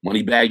name?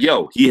 Moneybagg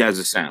Yo, he has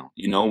a sound.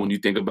 You know, when you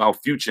think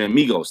about Future and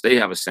Migos, they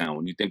have a sound.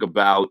 When you think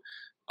about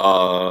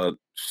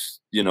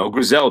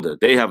Griselda,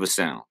 they have a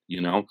sound. You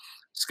know,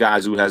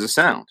 Skyzoo has a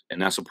sound,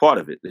 and that's a part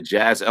of it. The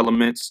jazz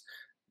elements,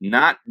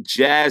 not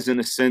jazz in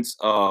the sense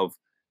of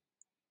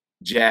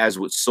jazz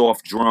with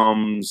soft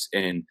drums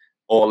and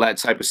all that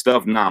type of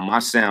stuff. Nah, my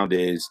sound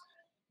is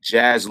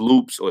jazz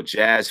loops or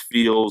jazz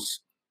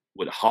feels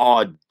with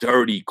hard,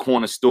 dirty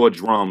corner store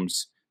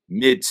drums,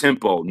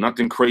 mid-tempo,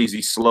 nothing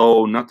crazy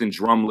slow, nothing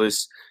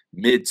drumless,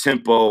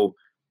 mid-tempo,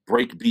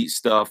 breakbeat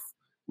stuff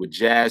with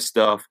jazz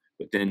stuff.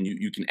 But then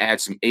you can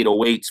add some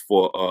 808s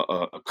for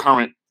a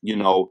current,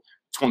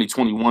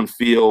 2021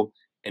 feel,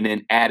 and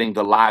then adding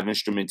the live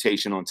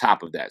instrumentation on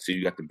top of that. So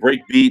you got the break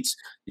beats,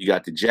 you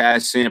got the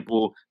jazz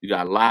sample, you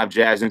got live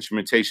jazz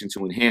instrumentation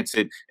to enhance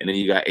it, and then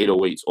you got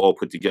 808s all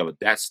put together.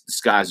 That's the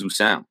Skyzoo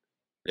sound.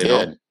 You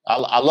know?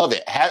 I love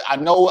it. I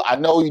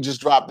know you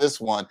just dropped this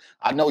one.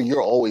 I know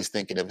you're always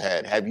thinking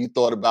ahead. Have you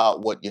thought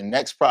about what your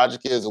next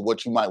project is or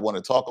what you might want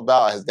to talk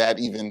about? Has that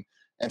even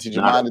entered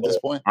your mind at this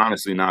point?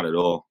 Honestly, not at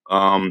all.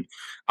 I'm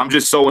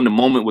just so in the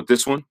moment with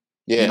this one.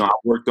 Yeah. I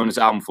worked on this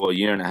album for a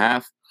year and a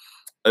half.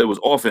 It was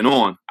off and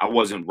on. I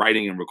wasn't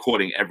writing and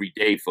recording every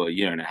day for a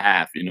year and a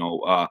half,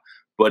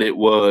 but it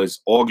was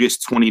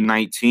August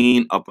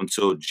 2019 up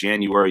until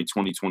January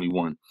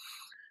 2021.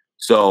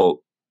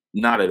 So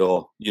not at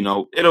all.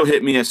 It'll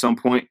hit me at some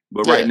point,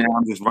 but right now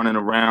I'm just running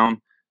around.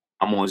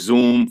 I'm on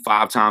Zoom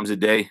 5 times a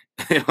day.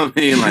 You know what I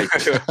mean? Like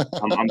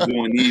I'm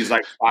doing these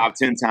like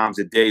 5-10 times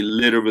a day.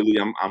 Literally,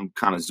 I'm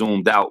kind of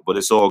zoomed out, but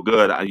it's all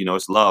good.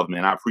 It's love,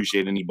 man. I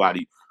appreciate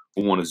anybody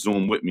who want to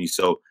Zoom with me.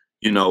 So,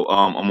 I'm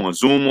on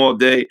Zoom all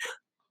day.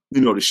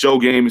 The show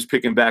game is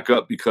picking back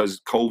up because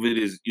COVID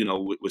is,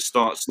 we're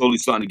slowly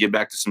starting to get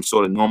back to some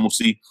sort of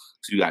normalcy.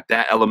 So you got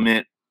that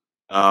element.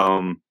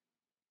 I'm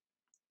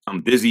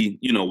busy,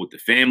 with the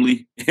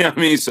family. You know what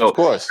I mean? So of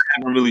course,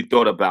 I haven't really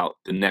thought about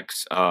the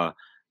next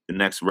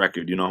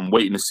record. I'm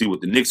waiting to see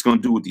what the Knicks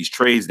gonna do with these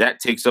trades. That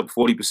takes up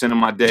 40% of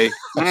my day.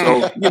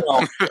 So,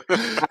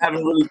 I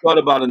haven't really thought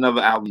about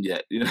another album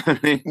yet. You know what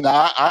I mean?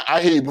 Nah,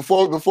 I hear you.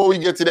 Before we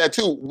get to that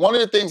too, one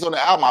of the things on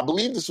the album, I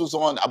believe it's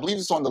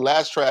on the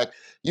last track.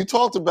 You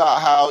talked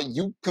about how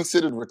you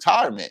considered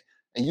retirement,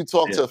 and you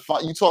talked to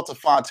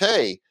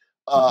Phonte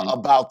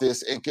about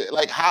this, and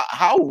like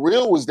how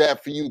real was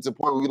that for you to the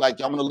point where you're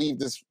like, I'm gonna leave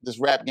this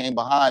rap game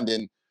behind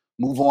and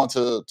move on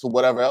to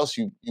whatever else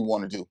you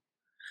want to do?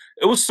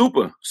 It was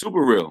super,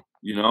 super real.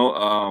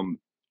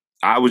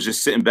 I was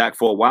just sitting back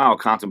for a while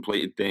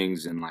contemplating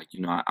things, and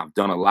I've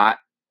done a lot.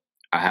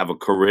 I have a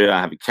career, I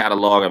have a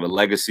catalog, I have a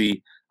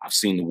legacy. I've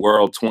seen the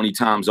world 20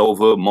 times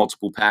over,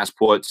 multiple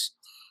passports.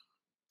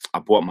 I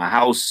bought my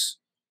house,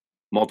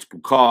 multiple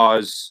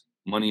cars,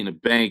 money in the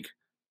bank.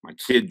 My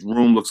kid's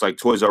room looks like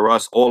Toys R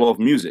Us, all off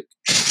music.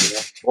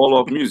 All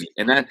off music.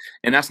 And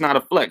that's not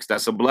a flex,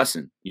 that's a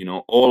blessing,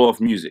 all off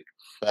music.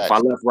 Facts. If I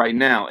left right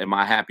now, am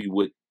I happy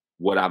with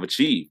what I've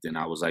achieved? And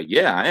I was like,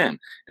 yeah, I am.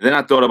 And then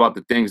I thought about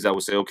the things that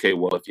would say, okay,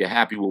 well, if you're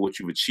happy with what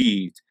you've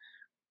achieved,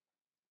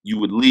 you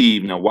would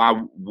leave. Now,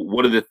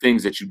 what are the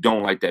things that you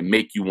don't like that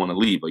make you want to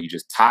leave? Are you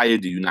just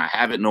tired? Do you not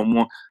have it no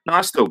more? No,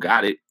 I still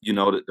got it.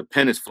 The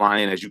pen is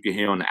flying, as you can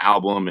hear on the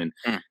album, and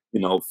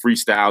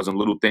freestyles and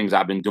little things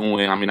I've been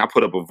doing. I mean, I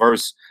put up a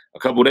verse a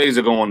couple of days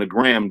ago on the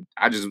gram.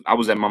 I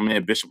was at my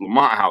man Bishop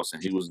Lamont house,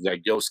 and he was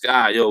like, yo,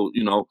 Sky,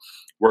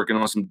 working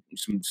on some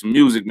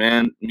music,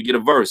 man. Let me get a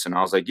verse. And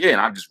I was like, yeah.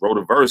 And I just wrote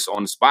a verse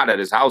on the spot at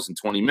his house in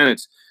 20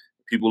 minutes.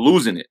 People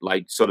losing it.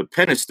 Like, so the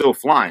pen is still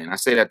flying. I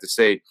say that to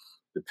say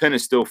the pen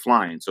is still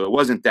flying. So it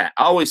wasn't that.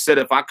 I always said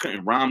if I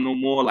couldn't rhyme no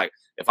more, like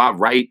if I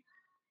write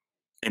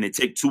and it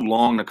take too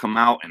long to come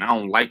out and I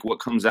don't like what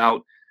comes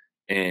out,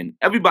 and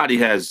everybody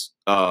has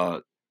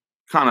kind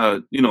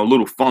of,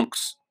 little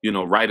funks,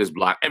 writer's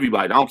block.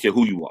 Everybody, I don't care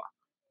who you are.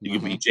 You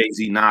could be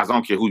Jay-Z, Nas, I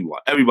don't care who you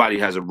are. Everybody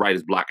has a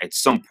writer's block at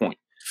some point.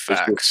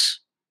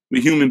 Facts.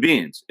 We're human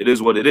beings. It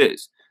is what it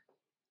is.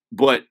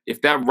 But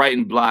if that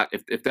writing block,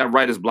 if that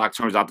writer's block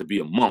turns out to be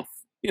a month,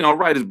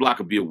 writer's block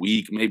could be a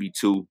week, maybe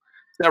 2.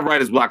 If that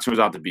writer's block turns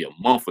out to be a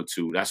month or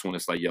 2, that's when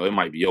it's like, yo, it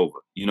might be over.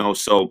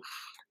 So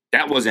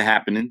that wasn't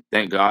happening,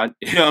 thank God.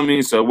 You know what I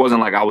mean? So it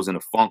wasn't like I was in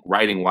a funk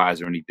writing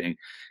wise or anything.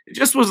 It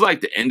just was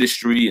like the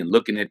industry and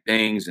looking at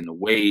things and the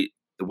way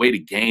the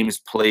game is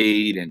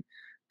played and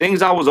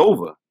things I was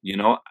over. You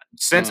know,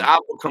 since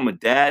I've become a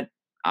dad,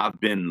 I've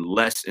been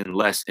less and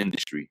less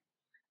industry.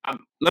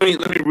 Let me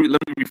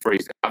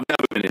rephrase that. I've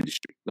never been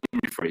industry.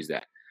 Let me rephrase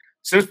that.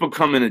 Since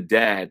becoming a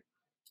dad,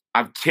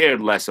 I've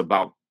cared less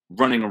about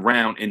running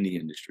around in the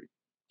industry.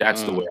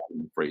 That's the way I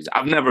would phrase it.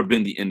 I've never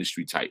been the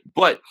industry type,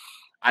 but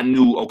I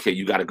knew, okay,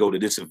 you got to go to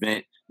this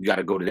event. You got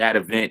to go to that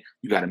event.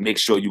 You got to make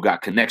sure you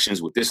got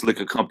connections with this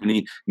liquor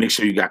company. Make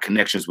sure you got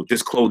connections with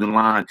this clothing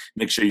line.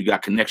 Make sure you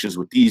got connections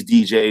with these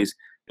DJs.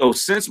 Yo,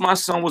 since my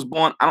son was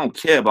born, I don't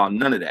care about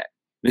none of that.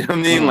 You know what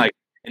I mean? Like,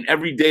 and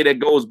every day that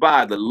goes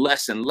by, the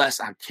less and less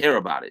I care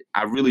about it.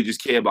 I really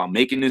just care about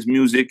making this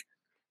music,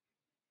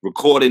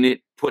 recording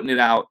it, putting it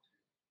out,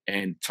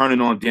 and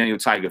turning on Daniel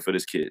Tiger for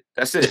this kid.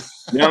 That's it.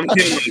 You know what I'm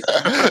saying?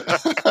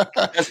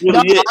 That's really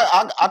it.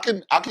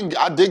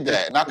 I dig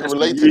that, and I can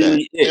relate to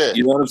that. Yeah.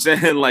 You know what I'm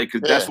saying? Like,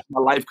 'cause that's what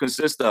my life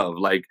consists of.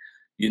 Like,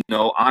 you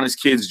know,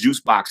 Honest Kids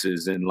juice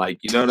boxes, and like,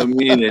 you know what I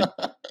mean? And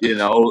you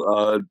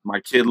know,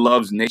 my kid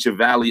loves Nature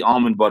Valley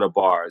almond butter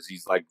bars.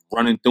 He's like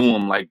running through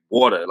them like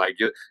water. Like,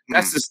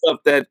 that's the stuff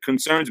that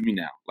concerns me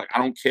now. Like, I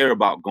don't care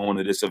about going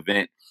to this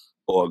event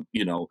or,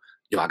 you know,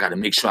 yo, I got to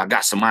make sure I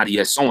got somebody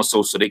at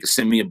so-and-so so they can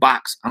send me a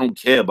box. I don't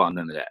care about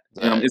none of that.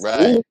 You know, it's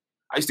cool.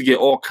 I used to get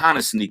all kind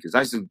of sneakers. I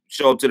used to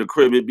show up to the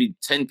crib. It'd be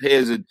 10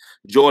 pairs of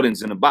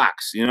Jordans in a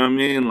box. You know what I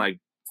mean? Like,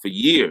 for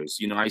years,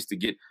 you know, I used to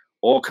get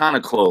all kind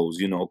of clothes,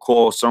 you know,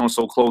 call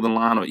so-and-so clothing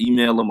line or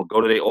email them or go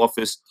to their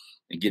office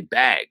and get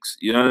bags.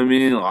 You know what I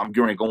mean? Or I'm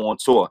going to go on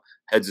tour.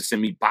 Heads to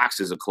send me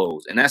boxes of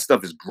clothes. And that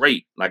stuff is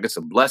great. Like, it's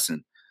a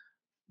blessing.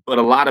 But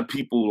a lot of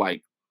people,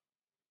 like,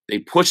 they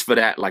push for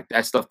that. Like,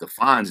 that stuff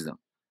defines them.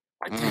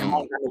 Like, damn, I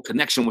don't have no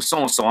connection with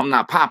so-and-so. I'm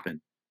not popping.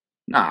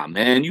 Nah,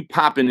 man, you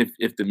popping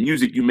if the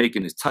music you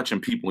making is touching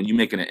people and you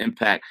making an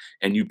impact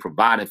and you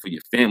providing for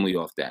your family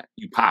off that.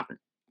 You popping.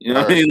 You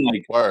know what I mean?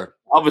 Like,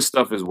 other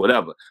stuff is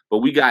whatever. But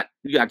we got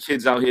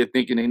kids out here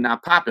thinking they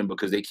not popping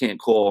because they can't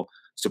call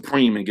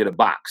Supreme and get a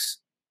box.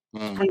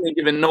 Supreme ain't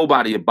giving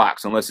nobody a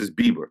box unless it's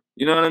Bieber.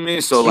 You know what I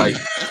mean? So, like,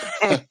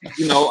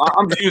 you know,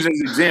 I'm just using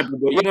this example,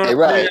 but you know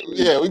what I mean?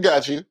 Yeah, we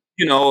got you.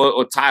 You know,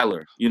 or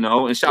Tyler, you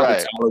know, and shout out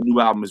to Tyler, new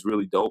album is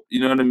really dope.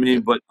 You know what I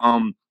mean? But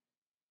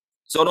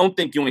so don't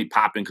think you ain't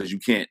popping because you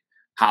can't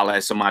holler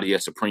at somebody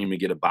at Supreme and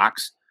get a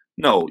box.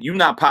 No, you're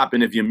not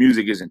popping if your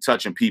music isn't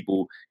touching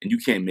people and you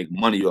can't make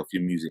money off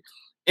your music.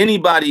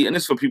 Anybody, and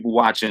this is for people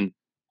watching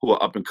who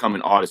are up and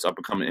coming artists, up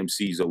and coming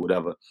MCs or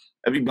whatever.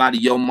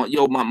 Everybody,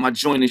 my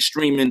joint is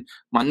streaming,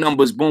 my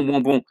numbers, boom,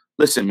 boom, boom.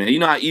 Listen, man, you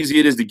know how easy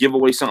it is to give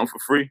away something for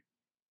free?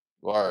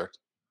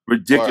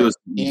 Ridiculous.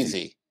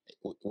 Easy.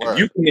 If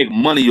you can make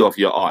money off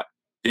your art,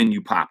 then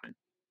you popping.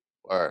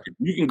 If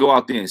you can go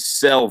out there and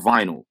sell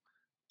vinyl,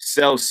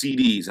 sell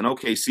CDs, and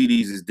okay,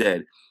 CDs is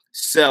dead.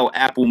 Sell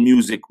Apple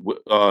Music,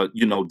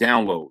 you know,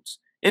 downloads.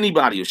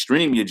 Anybody will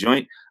stream your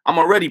joint. I'm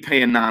already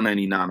paying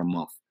 $9.99 a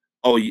month.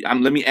 Oh,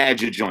 let me add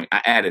your joint.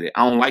 I added it.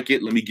 I don't like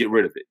it. Let me get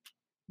rid of it.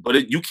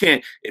 But you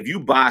can't. If you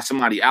buy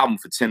somebody's album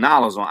for $10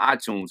 on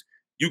iTunes,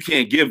 you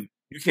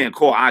can't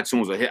call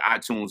iTunes or hit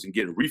iTunes and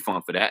get a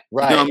refund for that.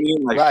 Right. You know what I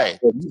mean? Like,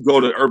 if you go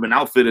to Urban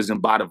Outfitters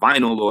and buy the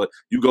vinyl, or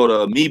you go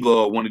to Amoeba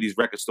or one of these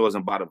record stores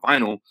and buy the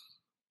vinyl,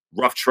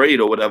 Rough Trade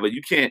or whatever,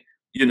 you can't,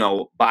 you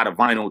know, buy the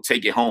vinyl,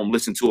 take it home,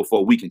 listen to it for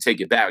a week and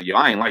take it back. Yo,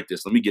 I ain't like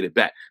this. Let me get it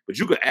back. But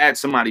you could add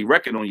somebody's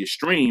record on your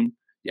stream,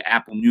 your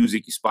Apple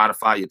Music, your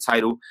Spotify, your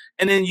Tidal,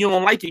 and then you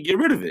don't like it, get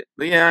rid of it.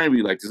 But yeah, I ain't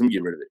really like this. Let me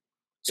get rid of it.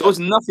 So it's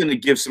nothing to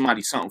give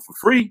somebody something for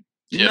free.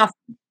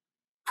 Nothing.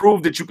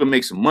 Prove that you can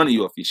make some money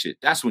off your shit.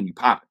 That's when you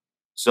pop it.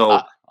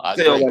 So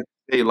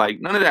say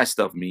like none of that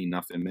stuff mean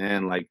nothing,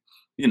 man. Like,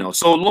 you know,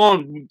 so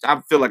long.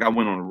 I feel like I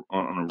went on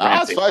a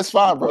rant. It's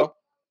fine, bro.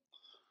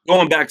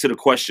 Going back to the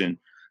question,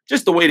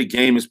 just the way the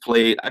game is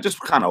played, I just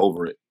kind of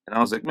over it. And I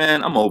was like,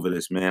 man, I'm over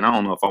this, man. I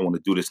don't know if I want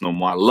to do this no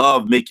more. I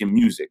love making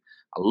music.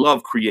 I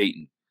love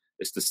creating.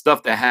 It's the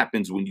stuff that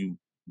happens when you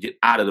get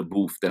out of the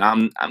booth that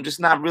I'm just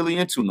not really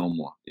into no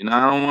more. You know,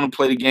 I don't want to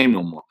play the game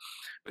no more.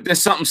 But then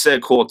something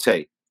said, call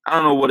Tay. I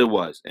don't know what it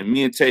was. And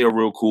me and Tay are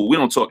real cool. We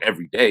don't talk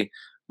every day,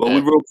 but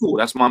we're real cool.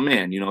 That's my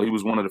man. You know, he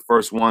was one of the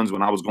first ones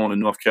when I was going to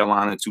North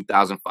Carolina in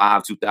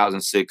 2005,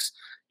 2006.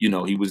 You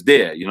know, he was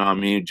there. You know what I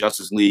mean?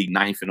 Justice League,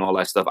 Ninth, and all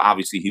that stuff.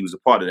 Obviously, he was a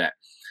part of that.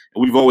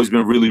 And we've always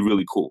been really,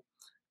 really cool.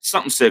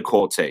 Something said,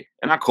 call Tay.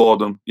 And I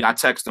called him. Yeah, I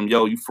texted him,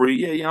 yo, you free?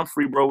 Yeah, I'm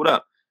free, bro. What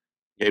up?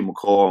 Gave him a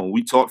call, and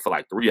we talked for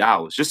like 3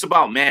 hours, just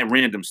about mad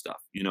random stuff.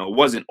 You know, it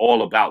wasn't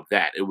all about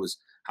that. It was,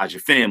 how's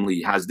your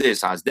family? How's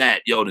this? How's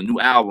that? Yo, the new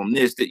album,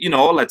 this, that, you know,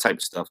 all that type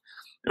of stuff.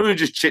 And we were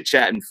just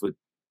chit-chatting for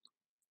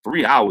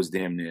 3 hours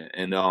damn near.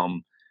 And,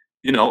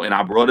 you know, and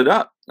I brought it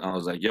up. I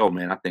was like, yo,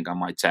 man, I think I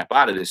might tap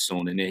out of this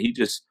soon. And then he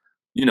just,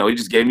 you know, he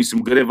just gave me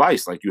some good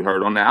advice, like you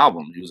heard on the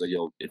album. He was like,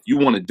 yo, if you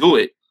want to do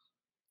it,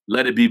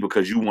 let it be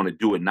because you want to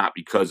do it, not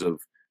because of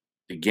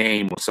the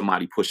game or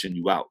somebody pushing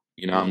you out.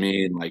 You know what I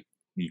mean? Like,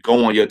 you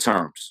go on your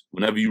terms.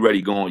 Whenever you're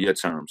ready, go on your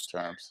terms.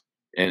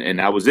 And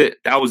that was it.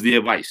 That was the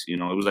advice. You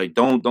know, it was like,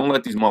 don't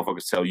let these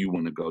motherfuckers tell you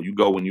when to go. You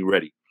go when you're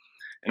ready.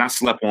 And I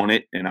slept on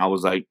it, and I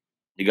was like,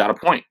 you got a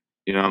point.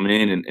 You know what I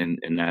mean?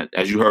 And that,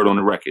 as you heard on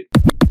the record.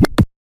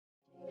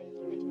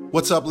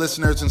 What's up,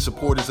 listeners and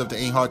supporters of the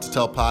Ain't Hard to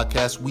Tell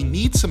podcast? We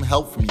need some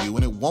help from you,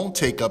 and it won't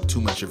take up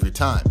too much of your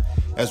time.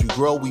 As we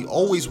grow, we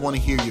always want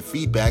to hear your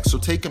feedback, so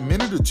take a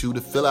minute or two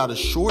to fill out a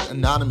short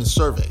anonymous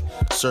survey.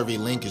 The survey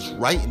link is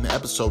right in the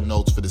episode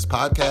notes for this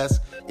podcast.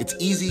 It's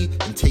easy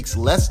and takes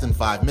less than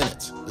 5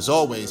 minutes. As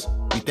always,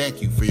 we thank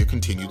you for your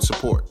continued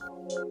support.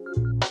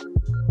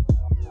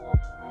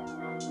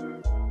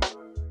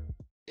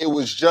 It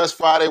was just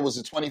Friday. It was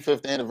the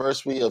 25th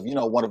anniversary of,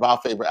 one of our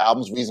favorite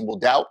albums, Reasonable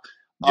Doubt.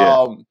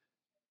 Yeah.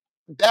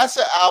 That's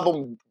an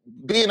album.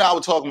 B and I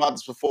were talking about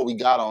this before we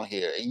got on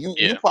here. And you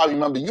probably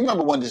remember. You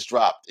remember when this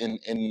dropped in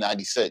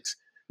 '96.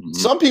 Mm-hmm.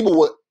 Some people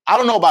would. I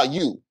don't know about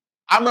you.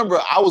 I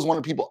remember I was one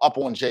of the people up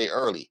on Jay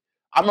early.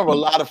 I remember a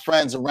lot of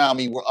friends around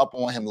me were up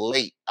on him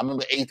late. I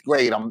remember 8th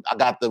grade. I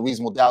got the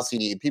Reasonable Doubt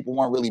CD, and people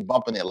weren't really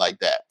bumping it like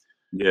that.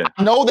 Yeah.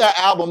 I know that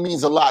album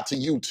means a lot to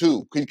you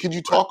too. Could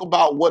you talk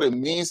about what it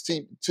means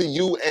to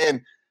you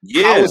and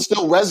how it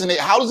still resonate?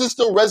 How does it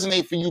still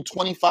resonate for you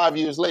 25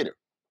 years later?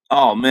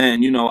 Oh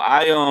man,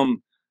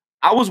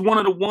 I was one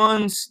of the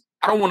ones.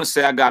 I don't want to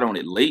say I got on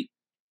it late.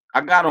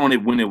 I got on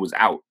it when it was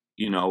out.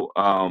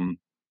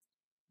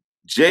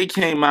 Jay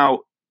came out,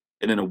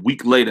 and then a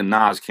week later,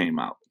 Nas came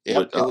out.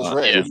 Yep, it was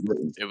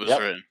written. It was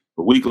written.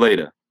 A week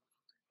later,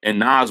 and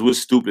Nas was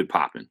stupid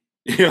popping.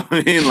 You know what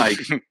I mean? Like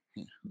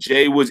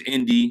Jay was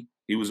indie.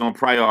 He was on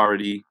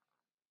Priority.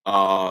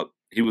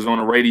 He was on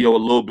the radio a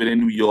little bit in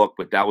New York,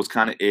 but that was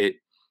kind of it.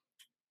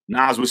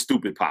 Nas was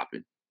stupid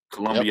popping.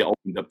 Columbia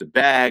opened up the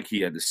bag.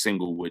 He had the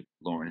single with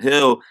Lauryn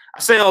Hill. I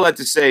say all that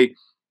to say,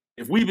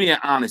 if we being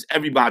honest,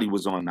 everybody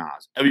was on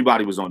Nas.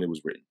 Everybody was on It Was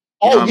Written.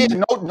 Oh yeah,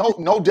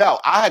 no doubt.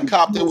 I had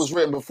copped It Was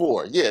Written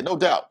before. Yeah, no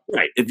doubt.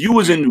 Right. If you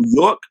was in New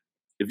York,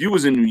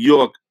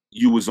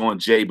 you was on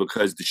Jay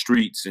because the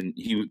streets and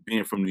he was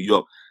being from New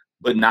York.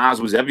 But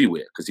Nas was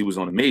everywhere because he was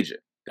on a major.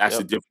 That's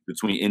the difference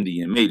between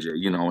indie and major,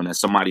 and as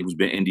somebody who's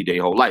been indie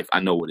their whole life,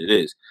 I know what it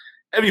is.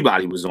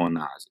 Everybody was on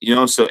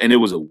Nas, so, and it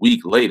was a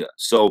week later.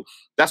 So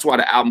that's why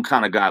the album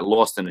kind of got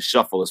lost in the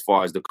shuffle as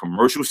far as the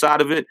commercial side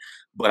of it.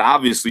 But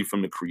obviously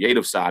from the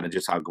creative side and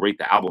just how great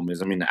the album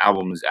is. I mean, the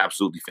album is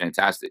absolutely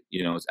fantastic.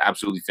 It's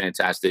absolutely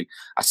fantastic.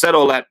 I said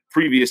all that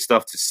previous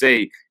stuff to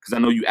say, because I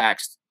know you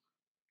asked,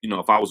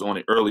 if I was on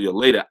it earlier or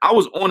later. I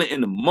was on it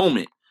in the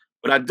moment,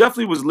 but I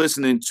definitely was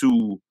listening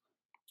to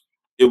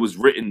It Was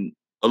Written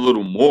a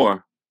little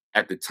more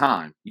at the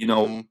time.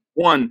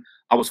 One,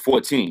 I was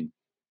 14.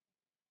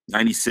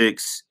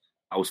 96,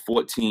 I was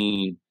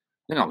 14.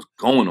 I think I was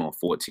going on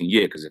 14.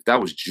 Yeah, because if that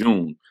was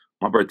June,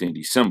 my birthday in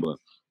December,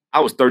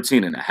 I was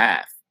 13 and a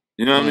half.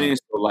 You know what I mean?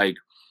 So, like,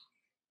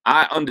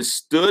 I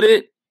understood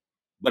it,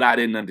 but I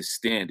didn't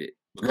understand it.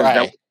 Because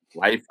that was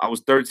life. I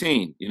was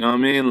 13. You know what I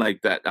mean?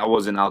 Like that. I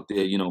wasn't out there,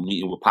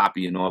 meeting with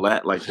Poppy and all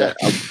that like that.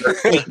 I was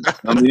 13.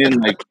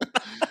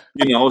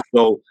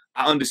 So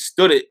I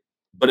understood it,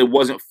 but it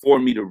wasn't for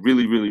me to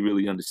really, really,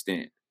 really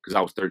understand because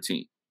I was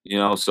 13.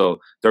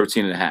 So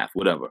 13 and a half,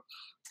 whatever.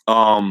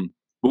 But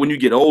when you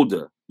get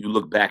older, you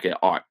look back at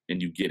art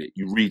and you get it.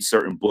 You read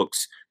certain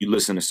books, you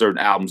listen to certain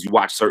albums, you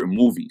watch certain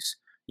movies,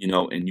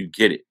 and you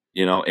get it,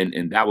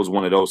 and that was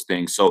one of those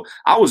things. So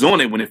I was on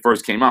it when it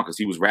first came out because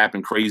he was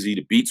rapping crazy.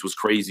 The beats was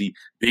crazy.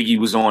 Biggie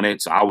was on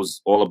it. So I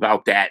was all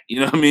about that. You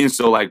know what I mean?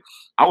 So like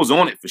I was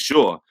on it for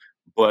sure.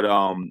 But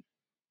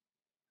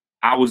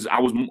I was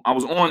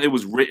on It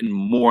Was Written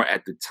more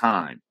at the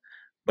time.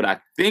 But I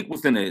think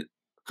within a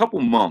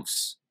couple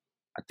months,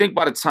 I think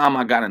by the time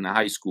I got into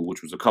high school,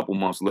 which was a couple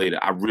months later,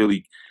 I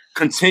really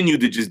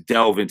continued to just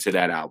delve into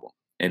that album.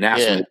 And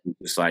that's when it was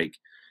just like,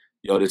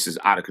 this is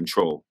out of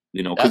control.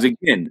 Because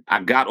again,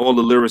 I got all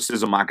the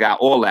lyricism, I got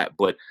all that,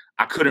 but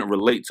I couldn't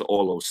relate to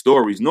all those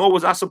stories, nor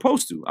was I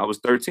supposed to. I was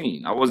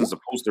 13. I wasn't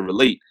supposed to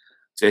relate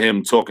to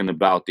him talking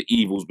about the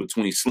evils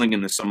between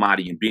slinging to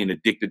somebody and being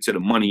addicted to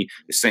the money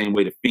the same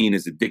way the fiend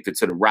is addicted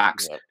to the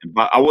rocks.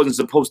 But I wasn't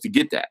supposed to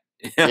get that.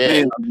 I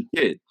mean, I'm a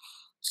kid.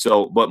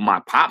 So, but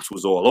my pops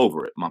was all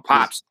over it. My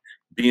pops,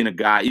 being a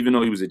guy, even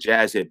though he was a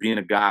jazz head, being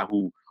a guy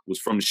who was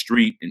from the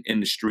street and in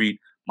the street,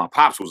 my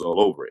pops was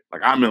all over it.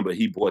 Like I remember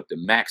he bought the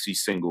maxi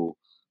single,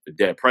 The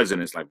Dead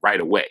Presidents, like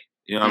right away.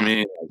 You know what I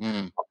mean?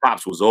 Like, my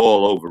pops was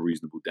all over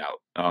Reasonable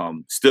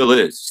Doubt. Still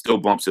is. Still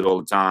bumps it all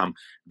the time.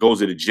 Goes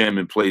to the gym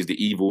and plays the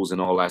Evils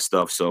and all that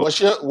stuff. So, what's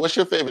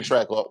your favorite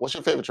track? What's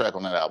your favorite track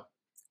on that album?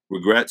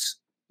 Regrets.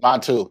 Mine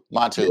too.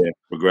 Yeah,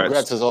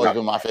 Regrets has always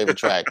been my favorite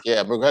track.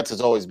 Yeah, Regrets has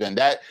always been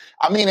that.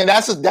 I mean, and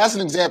that's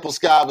an example,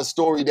 Sky, of a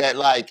story that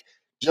like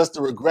just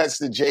the regrets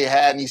that Jay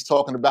had, and he's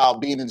talking about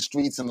being in the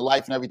streets and the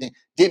life and everything,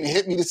 didn't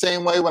hit me the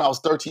same way when I was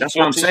 13. That's 14.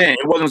 What I'm saying.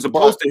 It wasn't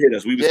supposed to hit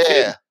us. We was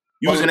kids.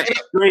 You was in the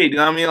 8th grade. You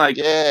know what I mean? Like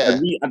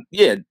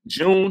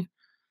June.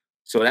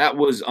 So that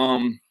was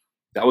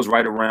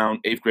right around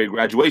 8th grade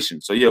graduation.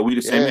 So yeah, we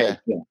the same age.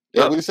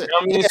 Yeah, we the same. You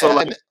know what I mean? So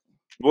like.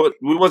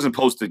 We wasn't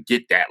supposed to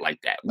get that like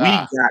that. We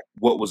got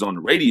what was on the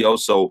radio.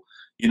 So,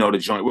 the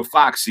joint with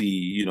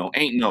Foxy,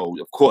 Ain't No.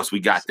 Of course, we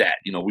got that.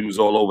 We was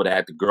all over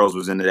that. The girls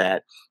was into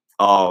that.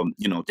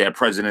 Their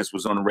Presidents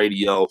was on the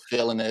radio.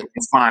 Feeling it.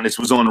 Finest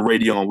was on the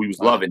radio, and we was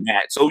loving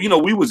that. So,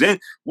 we was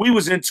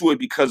into it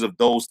because of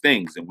those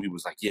things. And we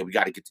was like, yeah, we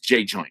got to get the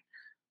J joint.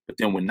 But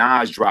then when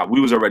Nas dropped,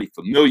 we was already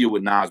familiar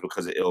with Nas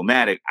because of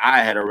Illmatic. I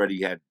had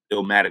already had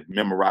Illmatic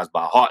memorized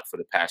by heart for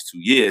the past 2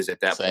 years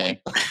at that point.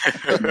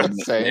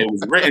 It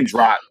was written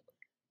drop.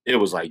 It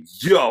was like,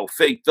 yo,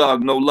 Fake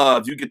Thug, No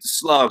Love, You Get the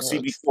Slug,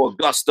 CB4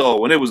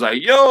 Gusto. And it was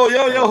like, yo,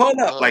 hold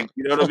up. Like,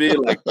 you know what I mean?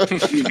 Like,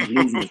 he was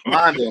losing his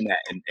mind on that.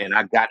 And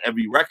I got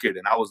every record.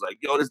 And I was like,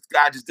 yo, this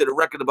guy just did a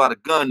record about a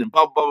gun and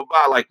blah, blah, blah,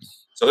 blah. Like,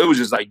 so it was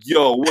just like,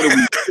 yo, what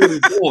are we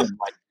doing?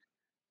 Like,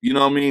 you know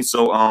what I mean?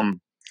 So,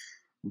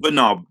 but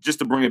no, just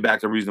to bring it back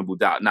to Reasonable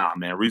Doubt. Nah,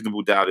 man,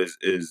 Reasonable Doubt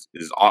is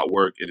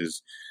artwork. It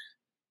is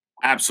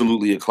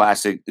absolutely a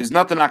classic. There's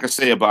nothing I can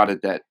say about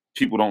it that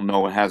people don't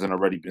know and hasn't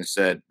already been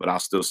said, but I'll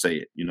still say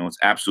it. It's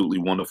absolutely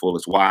wonderful.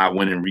 It's why I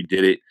went and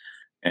redid it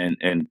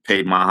and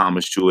paid my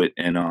homage to it.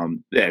 And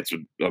it's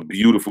a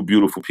beautiful,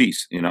 beautiful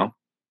piece.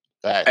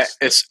 Facts.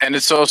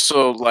 It's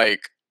also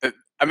like,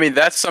 I mean,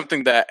 that's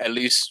something that, at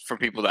least from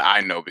people that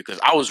I know, because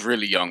I was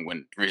really young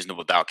when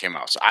Reasonable Doubt came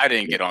out, so I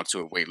didn't get onto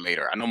it way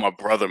later. I know my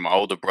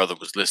older brother,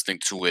 was listening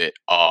to it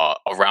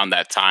around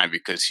that time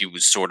because he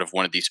was sort of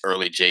one of these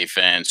early Jay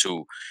fans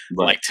who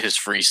liked his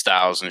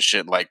freestyles and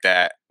shit like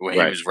that, when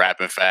he was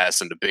rapping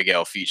fast and the Big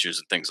L features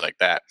and things like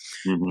that.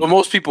 Mm-hmm. But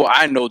most people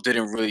I know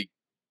didn't really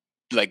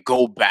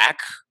go back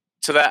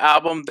to that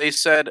album, they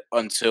said,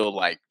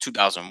 until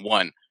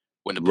 2001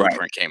 when the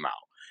Blueprint came out.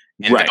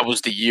 And that was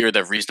the year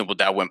that Reasonable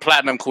Doubt went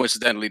platinum.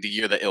 Coincidentally, the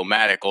year that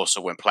Illmatic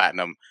also went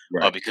platinum,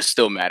 because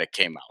Stillmatic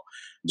came out.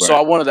 Right. So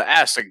I wanted to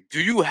ask,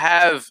 do you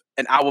have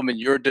an album in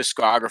your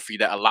discography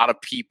that a lot of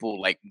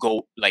people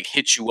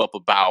hit you up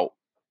about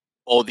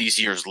all these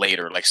years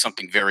later, like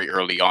something very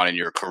early on in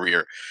your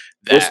career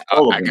that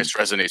I guess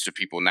resonates with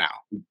people now?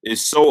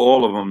 It's so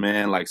all of them,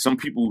 man. Like some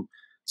people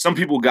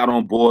got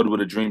on board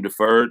with A Dream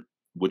Deferred,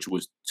 which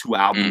was 2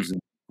 albums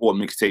and 4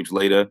 mixtapes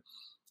later.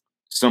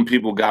 Some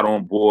people got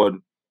on board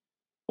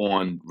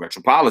on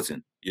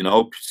Retropolitan.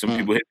 Some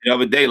people hit me the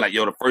other day like,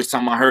 yo, the first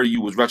time I heard you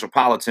was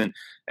Retropolitan,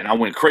 and I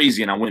went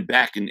crazy and I went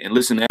back and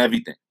listened to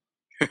everything.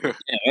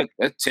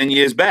 That's 10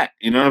 years back.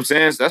 You know what I'm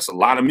saying? So that's a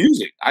lot of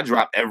music. I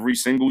drop every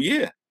single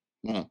year.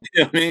 You know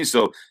what I mean?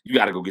 So you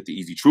got to go get the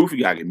Easy Truth.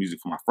 You got to get Music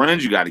for My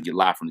Friends. You got to get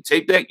Live from the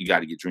Tape Deck. You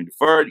got to get Dream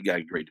Deferred. You got to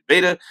get Great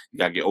Debater. You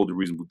got to get Older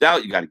Reasonable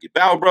Doubt. You got to get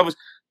Bower Brothers.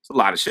 It's a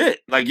lot of shit.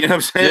 Like, you know what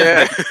I'm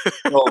saying?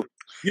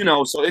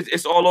 Yeah. So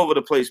it's all over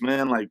the place,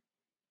 man. Like,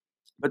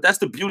 but that's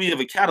the beauty of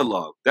a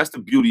catalog. That's the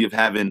beauty of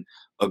having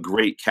a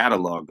great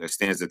catalog that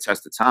stands the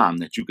test of time,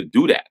 that you could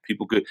do that.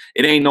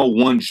 It ain't no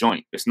one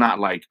joint. It's not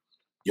like,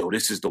 yo,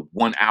 this is the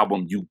one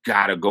album you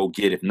gotta go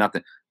get if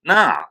nothing.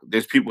 Nah,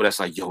 there's people that's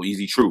like, yo,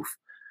 Easy Truth.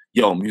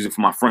 Yo, Music for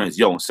My Friends.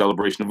 Yo, In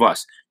Celebration of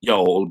Us. Yo,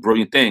 All the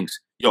Brilliant Things.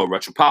 Yo,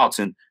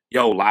 Retropolitan.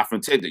 Yo, Live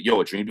from Tape Deck.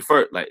 Yo, A Dream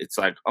Deferred. Like, it's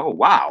like, oh,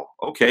 wow.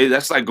 Okay,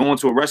 that's like going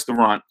to a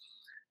restaurant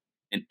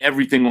and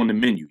everything on the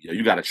menu. Yo,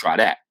 you gotta try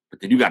that.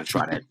 But then you gotta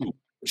try that too.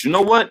 But you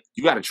know what?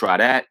 You got to try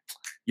that.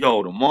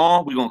 Yo,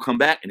 tomorrow we're going to come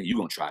back and then you're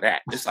going to try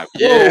that. It's like,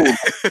 whoa,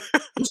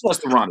 this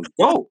restaurant is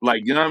dope.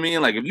 Like, you know what I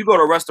mean? Like, if you go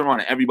to a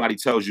restaurant and everybody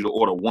tells you to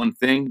order one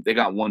thing, they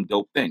got one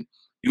dope thing.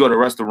 You go to a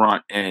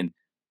restaurant and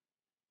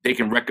they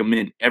can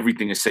recommend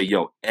everything and say,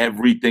 yo,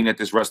 everything at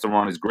this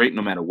restaurant is great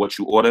no matter what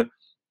you order.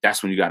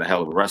 That's when you got a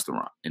hell of a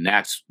restaurant. And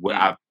that's where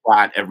I've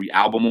tried every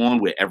album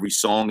on, where every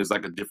song is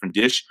like a different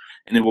dish.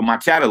 And then with my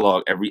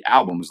catalog, every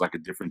album is like a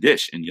different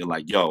dish. And you're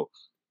like, yo,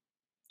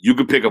 you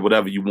can pick up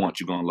whatever you want.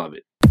 You're going to love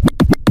it.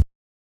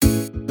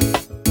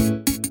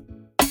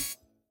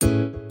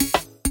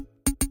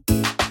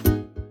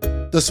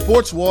 The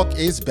Sports Walk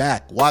is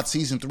back. Watch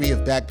Season 3 of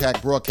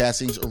Backpack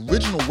Broadcasting's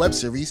original web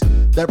series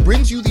that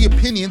brings you the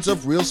opinions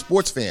of real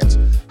sports fans.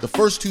 The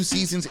first 2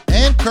 seasons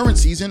and current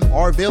season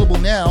are available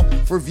now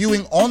for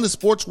viewing on the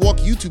Sports Walk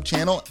YouTube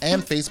channel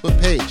and Facebook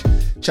page.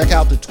 Check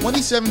out the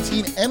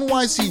 2017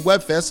 NYC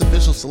WebFest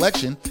official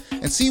selection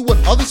and see what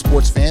other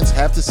sports fans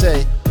have to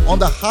say on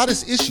the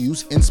hottest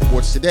issues in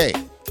sports today.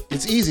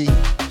 It's easy.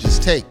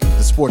 Just take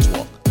the Sports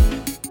Walk.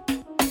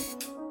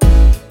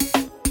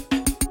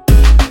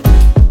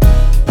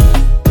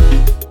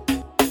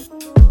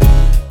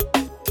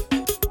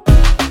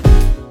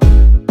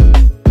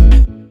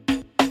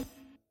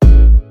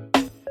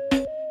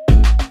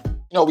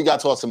 We got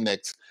to talk some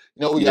Knicks.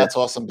 We got to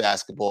talk some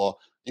basketball.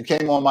 You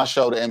came on my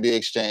show, the NBA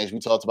Exchange. We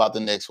talked about the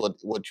Knicks,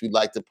 what you'd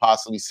like to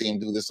possibly see them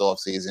do this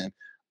offseason.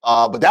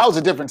 But that was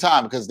a different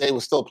time because they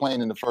were still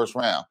playing in the first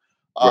round.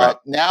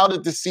 Now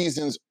that the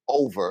season's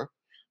over,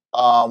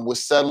 we're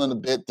settling a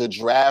bit. The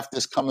draft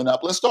is coming up.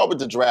 Let's start with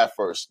the draft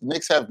first. The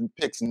Knicks have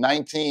picks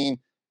 19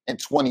 and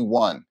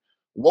 21.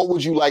 What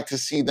would you like to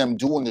see them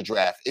do in the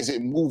draft? Is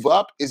it move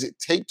up? Is it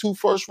take 2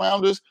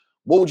 first-rounders?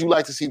 What would you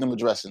like to see them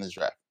address in this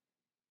draft?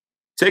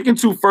 Taking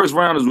 2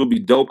 first-rounders would be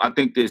dope. I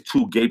think there's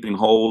 2 gaping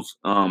holes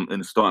in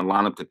the starting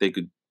lineup that they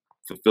could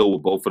fulfill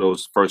with both of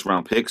those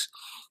first-round picks.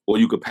 or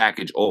you could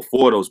package all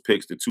 4 of those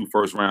picks, the 2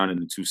 first round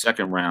and the 2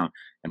 second round,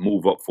 and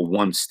move up for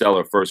 1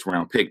 stellar first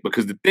round pick.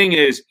 Because the thing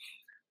is,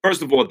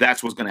 first of all,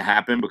 that's what's going to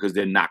happen because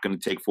they're not going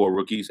to take 4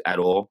 rookies at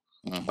all.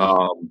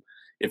 Mm-hmm.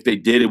 If they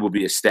did, it would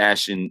be a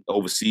stash in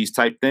overseas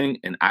type thing.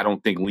 And I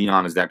don't think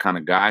Leon is that kind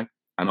of guy.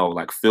 I know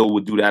like Phil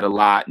would do that a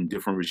lot in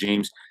different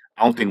regimes.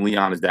 I don't think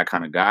Leon is that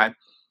kind of guy.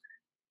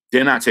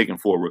 They're not taking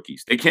 4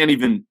 rookies. They can't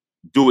even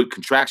do it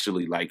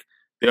contractually. Like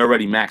they're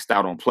already maxed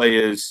out on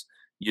players,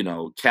 you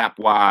know, cap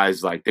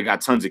wise. Like they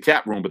got tons of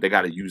cap room, but they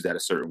got to use that a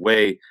certain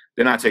way.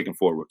 They're not taking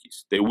 4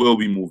 rookies. They will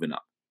be moving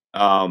up.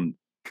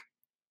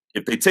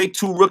 If they take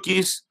 2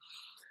 rookies,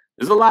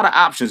 there's a lot of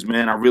options,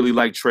 man. I really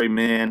like Trey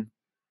Mann.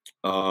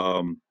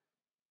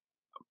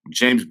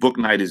 James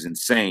Bouknight is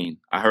insane.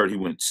 I heard he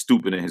went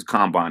stupid in his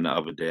combine the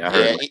other day. I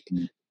heard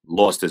he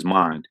lost his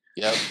mind.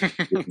 Yep.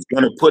 It's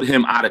going to put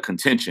him out of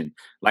contention.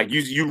 Like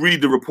you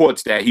read the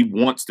reports that he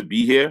wants to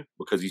be here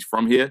because he's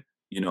from here.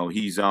 You know,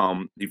 he's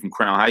from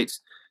Crown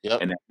Heights.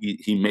 Yep. And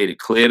he made it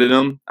clear to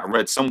them. I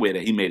read somewhere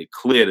that he made it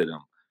clear to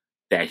them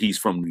that he's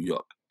from New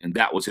York. And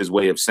that was his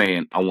way of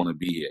saying, I want to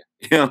be here.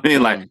 You know what I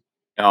mean? Like,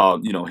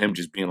 you know, him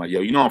just being like,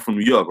 yo, you know I'm from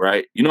New York,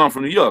 right? You know I'm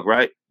from New York,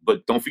 right?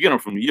 But don't forget I'm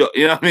from New York.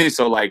 You know what I mean?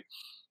 So, like,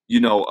 you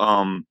know,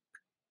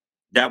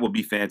 that would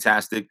be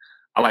fantastic.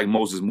 I like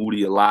Moses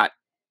Moody a lot.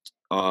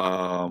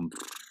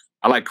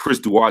 I like Chris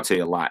Duarte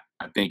a lot.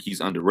 I think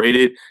he's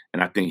underrated,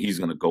 and I think he's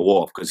going to go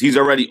off because he's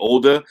already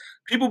older.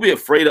 People be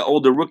afraid of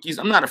older rookies.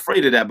 I'm not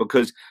afraid of that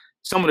because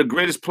some of the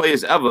greatest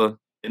players ever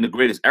in the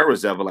greatest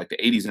eras ever, like the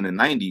 80s and the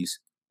 90s,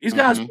 these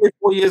guys played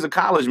 4 years of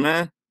college,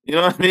 man. You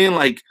know what I mean?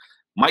 Like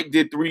Mike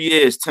did 3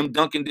 years. Tim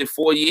Duncan did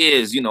 4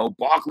 years. You know,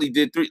 Barkley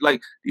did 3.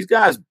 Like these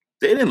guys,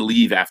 they didn't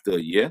leave after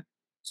a year.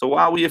 So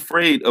why are we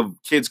afraid of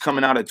kids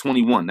coming out at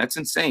 21? That's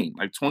insane.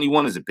 Like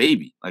 21 is a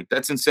baby. Like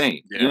that's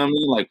insane. Yeah. You know what I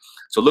mean? Like,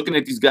 so looking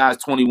at these guys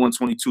 21,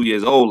 22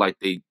 years old, like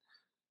they,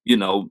 you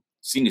know,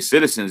 senior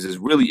citizens is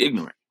really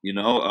ignorant, you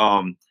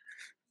know?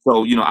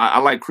 So, you know, I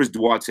like Chris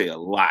Duarte a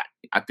lot.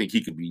 I think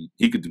he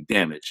could do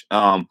damage.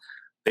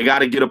 They got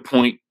to get a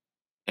point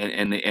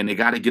and they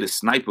got to get a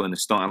sniper in the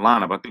starting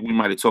lineup. I think we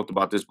might have talked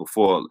about this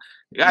before.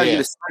 They got to get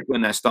a sniper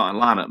in that starting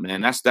lineup,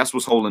 man. That's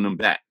what's holding them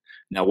back.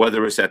 Now,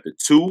 whether it's at the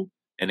 2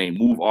 and they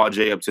move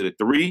RJ up to the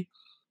 3,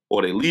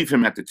 or they leave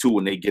him at the 2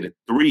 and they get a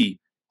 3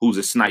 who's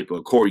a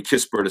sniper, Corey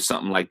Kispert or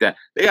something like that,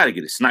 they got to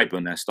get a sniper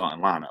in that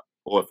starting lineup.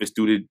 Or if it's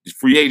through the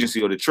free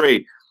agency or the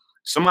trade,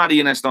 somebody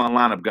in that starting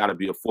lineup got to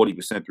be a 40%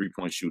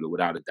 3-point shooter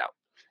without a doubt.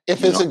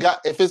 If it's a guy,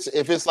 if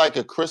it's like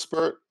a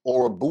Kispert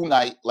or a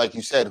Bouknight, like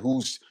you said,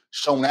 who's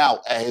shown out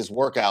at his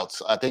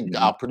workouts, I think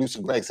our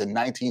producer Greg said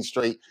 19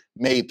 straight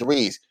made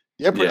threes.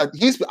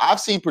 I've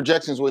seen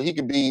projections where he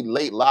could be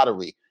late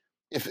lottery.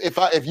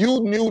 If you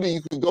knew that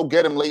you could go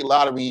get him late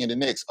lottery in the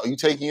Knicks, are you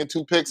taking your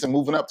 2 picks and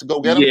moving up to go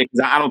get him? Yeah,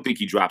 because I don't think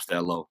he drops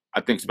that low. I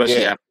think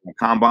especially after the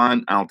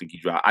combine, I don't think he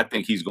drops. I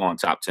think he's going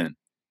top 10.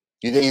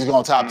 You think he's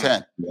going top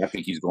 10? Yeah, I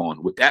think he's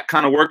going. With that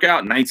kind of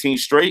workout, 19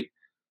 straight,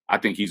 I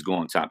think he's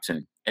going top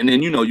 10. And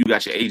then, you know, you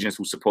got your agents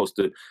who's supposed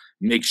to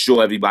make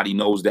sure everybody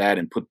knows that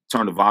and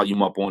turn the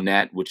volume up on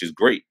that, which is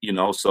great, you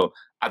know. So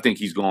I think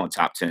he's going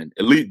top 10,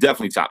 at least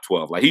definitely top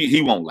 12. Like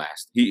he won't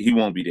last. He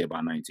won't be there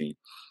by 19.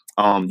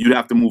 You'd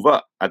have to move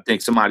up. I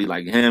think somebody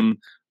like him,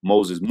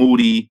 Moses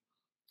Moody,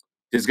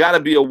 there's got to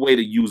be a way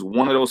to use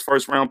one of those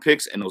first-round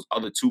picks and those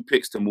other 2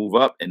 picks to move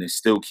up and then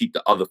still keep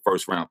the other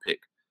first-round pick.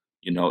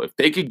 You know, if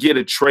they could get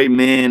a Trey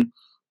Mann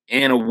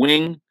and a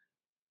wing,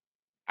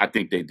 I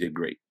think they did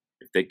great.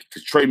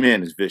 Because Trey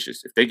Mann is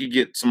vicious. If they could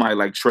get somebody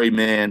like Trey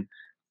Mann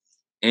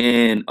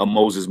and a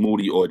Moses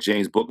Moody or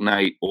James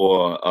Bouknight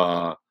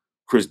or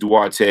Chris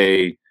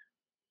Duarte,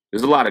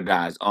 there's a lot of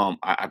guys.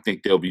 I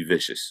think they'll be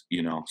vicious,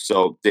 you know.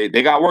 So they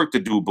got work to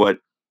do, but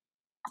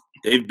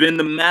they've been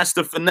the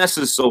master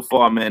finesses so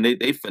far, man.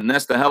 They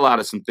finessed the hell out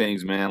of some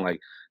things, man.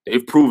 Like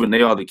they've proven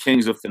they are the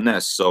kings of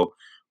finesse. So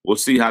we'll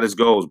see how this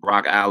goes.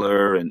 Brock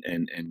Aller and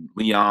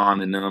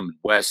Leon and them,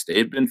 West,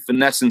 they've been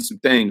finessing some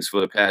things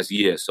for the past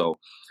year. So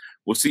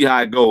we'll see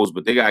how it goes,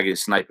 but they got to get a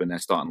sniper in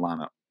that starting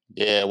lineup.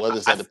 Yeah, well,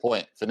 that's at the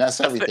point. Finesse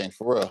everything,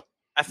 for real.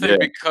 I think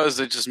because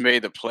they just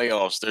made the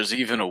playoffs, there's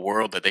even a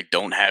world that they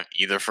don't have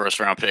either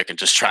first-round pick and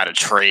just try to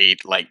trade,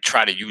 like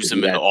try to use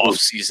them in the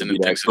offseason and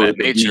things of that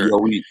nature.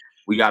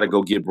 We got to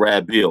go get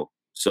Brad Beal.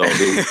 So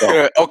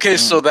okay,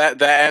 so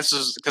that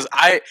answers, because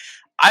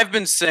I've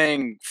been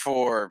saying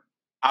for,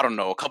 I don't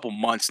know, a couple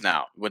months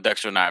now, with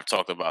Dexter and I have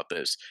talked about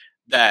this,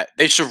 that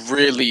they should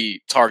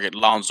really target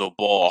Lonzo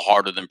Ball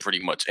harder than pretty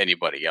much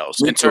anybody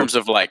else in terms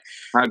of, like,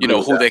 you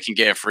know, who they can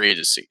get in free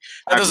agency.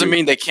 That doesn't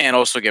mean they can't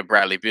also get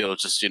Bradley Beal,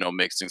 just, you know,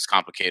 makes things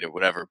complicated,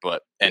 whatever.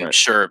 But, and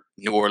sure,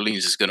 New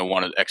Orleans is going to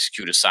want to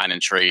execute a sign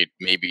and trade,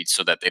 maybe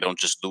so that they don't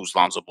just lose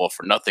Lonzo Ball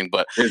for nothing.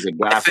 But there's a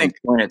guy from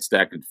France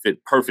that could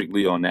fit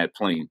perfectly on that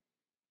plane.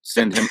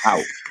 Send him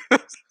out.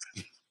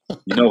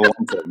 You know who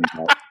I'm talking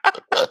about.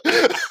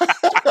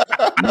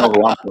 You know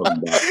who I'm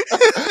talking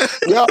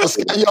about. This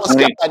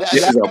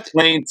is a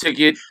plane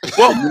ticket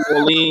to New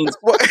Orleans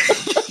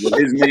with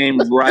his name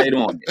right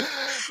on it.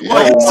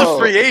 Well, he's a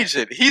free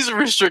agent. He's a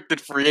restricted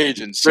free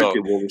agent. So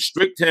we'll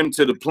restrict him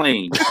to the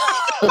plane.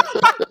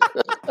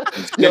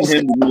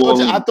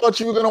 I thought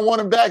you were going to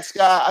want him back,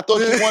 Sky. I thought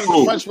you wanted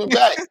the Frenchman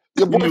back.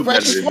 Your boy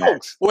French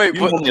Smokes. Wait,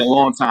 you knew me a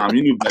long time.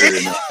 You knew better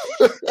than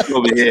that. You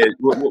over here,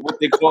 what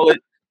they call it?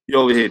 You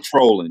over here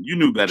trolling. You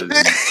knew better than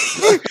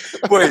that.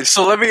 Wait,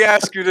 so let me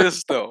ask you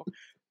this though.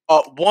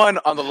 One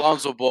on the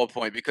Lonzo Ball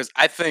point, because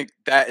I think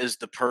that is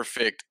the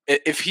perfect,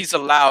 if he's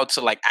allowed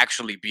to like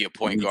actually be a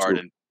point guard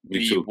and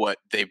be what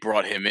they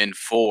brought him in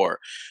for,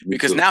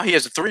 because now he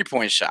has a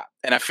 3-point shot,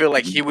 and I feel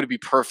like he would be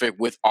perfect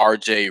with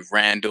RJ,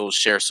 Randall,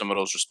 share some of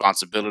those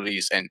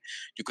responsibilities, and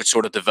you could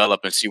sort of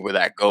develop and see where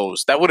that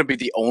goes. That wouldn't be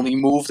the only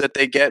move that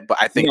they get, but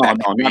I think not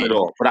at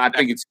all. But I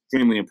think it's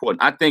extremely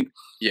important. I think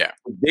if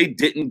they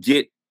didn't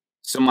get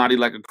somebody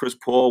like a Chris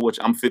Paul, which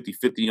I'm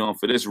 50-50 on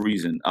for this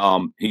reason.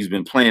 He's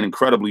been playing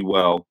incredibly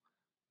well.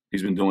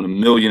 He's been doing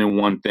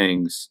 1,000,001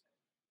 things.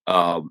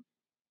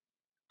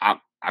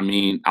 I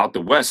mean, out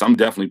the West, I'm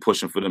definitely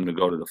pushing for them to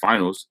go to the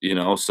finals, you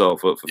know, so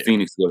for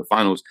Phoenix to go to the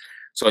finals.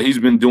 So he's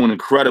been doing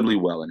incredibly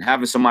well. And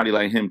having somebody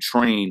like him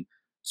train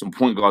some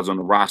point guards on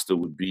the roster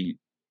would be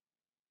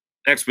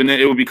exponential.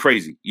 It would be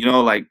crazy, you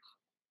know, like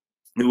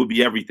it would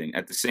be everything.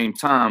 At the same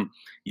time,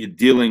 you're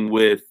dealing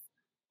with,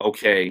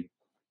 okay,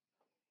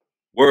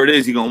 word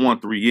is he's going to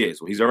want 3 years.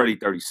 Well, he's already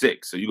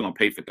 36. So you're going to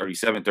pay for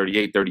 37,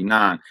 38,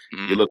 39.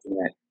 You're looking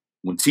at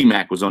when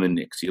T-Mac was on the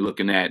Knicks. You're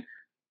looking at,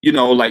 you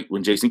know, like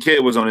when Jason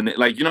Kidd was on the Knicks.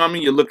 Like, you know what I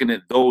mean? You're looking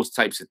at those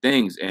types of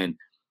things. And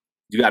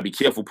you got to be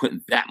careful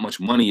putting that much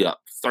money up,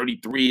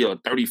 33 or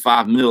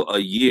 35 mil a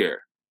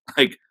year,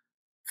 like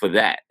for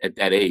that at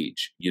that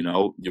age. You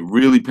know, you're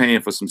really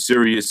paying for some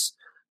serious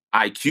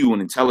IQ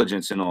and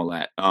intelligence and all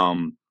that.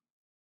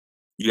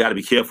 You got to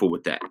be careful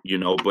with that, you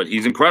know, but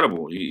he's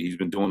incredible. He's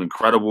been doing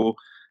incredible.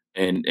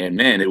 And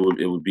man, it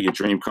would be a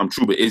dream come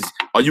true. But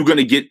are you going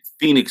to get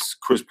Phoenix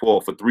Chris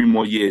Paul for 3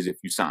 more years if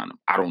you sign him?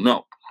 I don't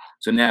know.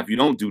 So now if you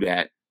don't do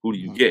that, who do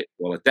you get?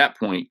 Well, at that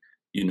point,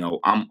 you know,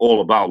 I'm all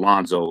about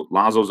Lonzo.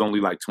 Lonzo's only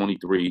like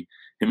 23.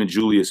 Him and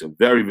Julius are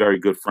very, very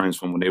good friends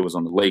from when they was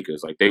on the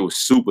Lakers. Like they were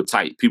super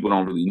tight. People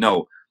don't really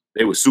know.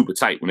 They were super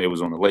tight when they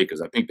was on the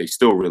Lakers. I think they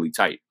still really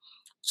tight.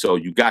 So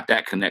you got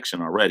that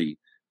connection already.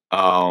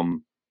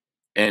 And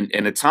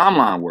the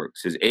timeline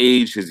works. His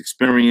age, his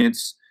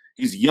experience.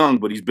 He's young,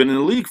 but he's been in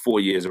the league 4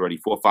 years already,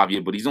 4 or 5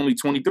 years, but he's only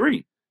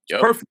 23.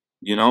 Yep. Perfect.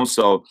 You know,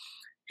 so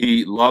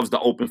he loves the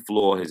open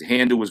floor. His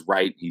handle is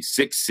right. He's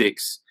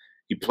 6'6".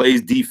 He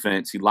plays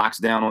defense. He locks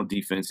down on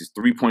defense. His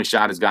 3-point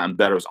shot has gotten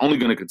better. It's only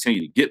going to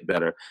continue to get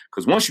better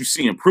because once you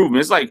see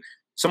improvement, it's like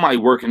somebody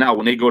working out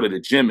when they go to the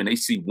gym and they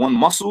see one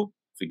muscle,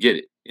 forget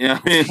it. You know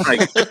what I mean?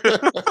 Like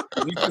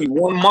you see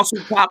one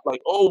muscle pop,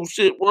 like, oh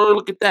shit, word,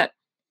 look at that.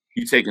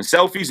 You taking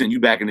selfies and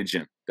you back in the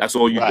gym. That's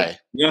all you do.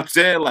 You know what I'm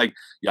saying? Like,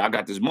 yeah, I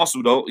got this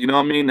muscle though. You know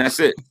what I mean? That's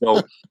it.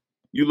 So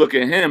you look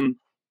at him,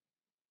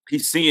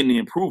 he's seeing the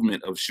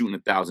improvement of shooting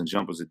 1,000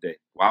 jumpers a day.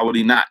 Why would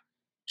he not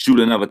shoot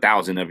another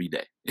 1,000 every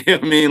day? You know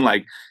what I mean?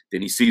 Like,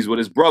 then he sees what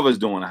his brother's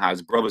doing and how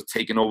his brother's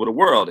taking over the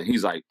world. And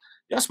he's like,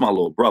 that's my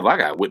little brother. I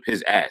got to whip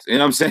his ass. You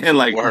know what I'm saying?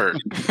 Like,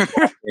 word.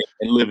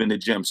 And live in the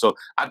gym. So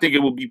I think it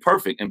will be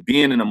perfect. And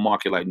being in a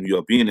market like New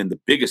York, being in the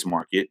biggest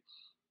market,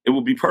 it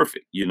will be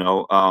perfect. You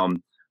know,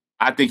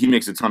 I think he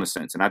makes a ton of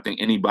sense. And I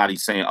think anybody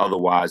saying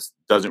otherwise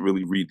doesn't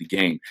really read the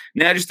game.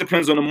 Now, it just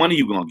depends on the money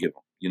you're going to give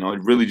him. You know,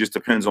 it really just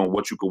depends on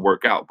what you could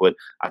work out. But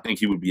I think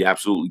he would be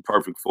absolutely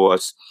perfect for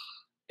us.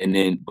 And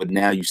then, but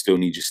now you still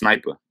need your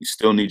sniper. You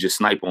still need your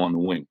sniper on the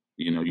wing.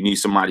 You know, you need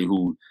somebody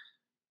who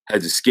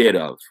heads is scared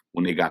of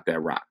when they got that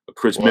rock. Or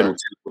Chris Middleton,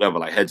 whatever,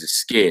 like heads is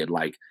scared.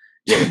 Like,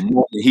 yeah, the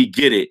moment he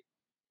get it,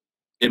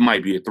 it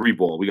might be a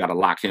 3-ball. We got to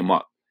lock him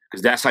up.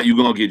 Because that's how you're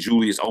going to get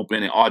Julius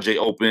open and RJ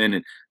open.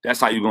 And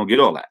that's how you're going to get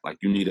all that. Like,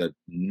 you need a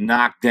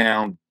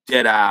knockdown,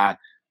 dead-eye,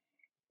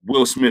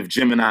 Will Smith,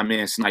 Gemini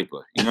man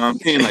sniper. You know what I'm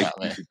saying?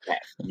 Like,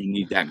 you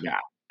need that guy.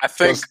 I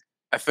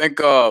think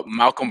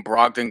Malcolm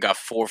Brogdon got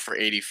 4 for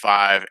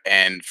 85,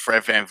 and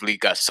Fred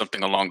VanVleet got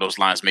something along those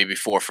lines, maybe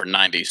 4 for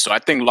 90. So I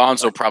think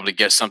Lonzo probably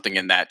gets something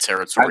in that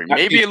territory.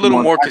 Maybe a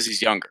little more because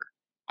he's younger.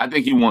 I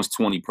think he wants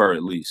 20 per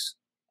at least.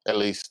 At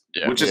least.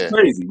 Yeah. Which is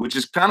crazy, which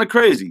is kind of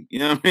crazy. You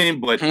know what I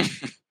mean? But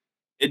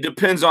it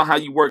depends on how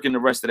you work in the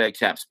rest of that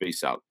cap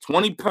space out.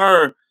 20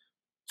 per,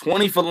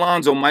 20 for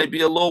Lonzo might be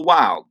a little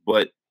wild,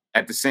 but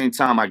at the same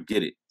time, I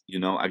get it. You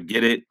know, I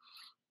get it.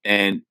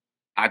 And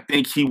I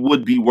think he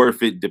would be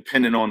worth it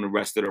depending on the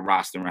rest of the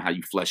roster and how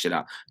you flesh it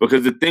out.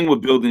 Because the thing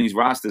with building these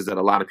rosters that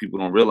a lot of people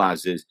don't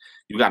realize is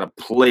you got to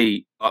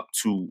play up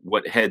to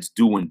what heads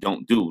do and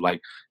don't do. Like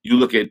you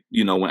look at,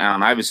 you know, when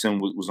Allen Iverson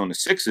was on the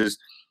Sixers,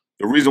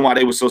 the reason why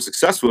they were so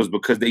successful is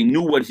because they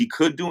knew what he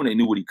could do and they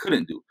knew what he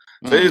couldn't do.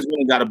 So they just went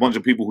and got a bunch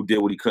of people who did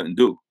what he couldn't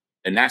do.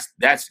 And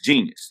that's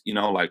genius,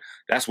 like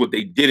that's what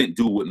they didn't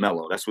do with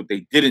Melo. That's what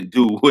they didn't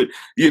do with,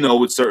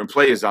 with certain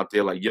players out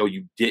there. Like, yo,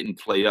 you didn't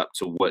play up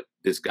to what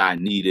this guy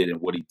needed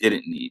and what he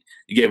didn't need.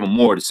 You gave him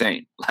more of the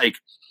same. Like,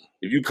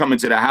 if you come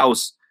into the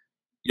house,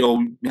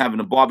 yo, having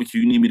a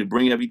barbecue, you need me to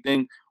bring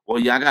everything. Well,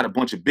 yeah, I got a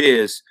bunch of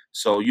beers,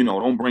 so,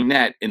 don't bring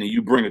that. And then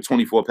you bring a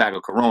 24-pack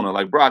of Corona.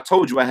 Like, bro, I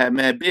told you I had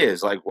mad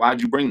beers. Like,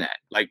 why'd you bring that?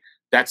 Like,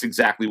 that's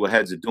exactly what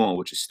heads are doing,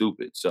 which is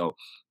stupid. So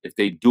if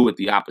they do it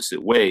the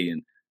opposite way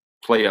and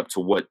play up to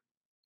what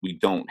we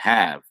don't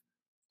have,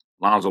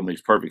 Lonzo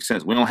makes perfect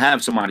sense. We don't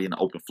have somebody in the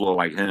open floor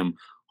like him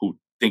who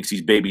thinks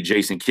he's baby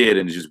Jason Kidd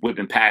and is just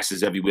whipping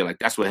passes everywhere. Like,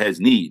 that's what heads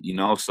need,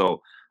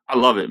 So I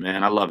love it,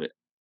 man. I love it.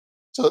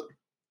 So,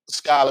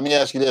 Scott, let me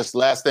ask you this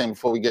last thing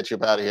before we get you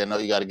up out of here. I know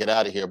you got to get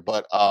out of here,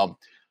 but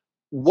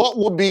what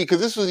would be, because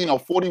this was,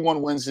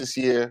 41 wins this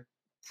year,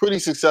 pretty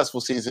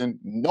successful season.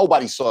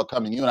 Nobody saw it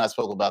coming. You and I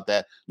spoke about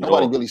that.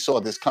 Nobody really saw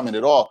this coming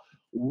at all.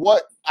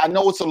 I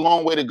know it's a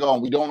long way to go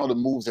and we don't know the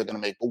moves they're going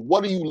to make, but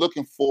what are you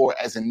looking for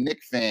as a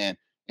Knicks fan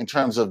in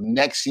terms of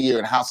next year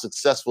and how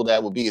successful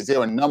that would be? Is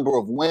there a number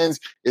of wins?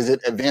 Is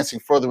it advancing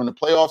further in the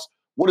playoffs?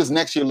 What does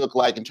next year look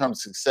like in terms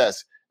of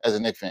success as a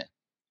Knicks fan?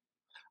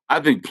 I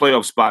think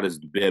playoff spot is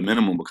the bare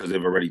minimum because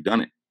they've already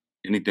done it.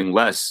 Anything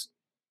less,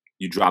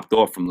 you dropped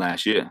off from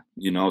last year,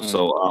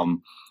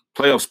 So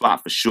playoff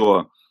spot for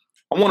sure.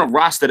 I want a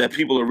roster that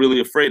people are really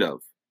afraid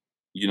of,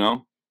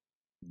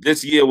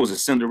 This year was a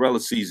Cinderella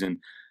season,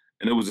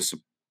 and it was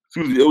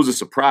a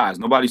surprise.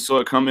 Nobody saw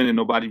it coming, and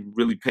nobody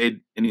really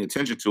paid any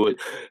attention to it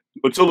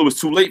until it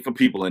was too late for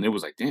people. And it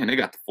was like, damn, they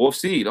got the 4th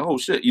seed. Oh,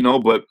 shit,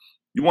 But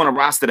you want a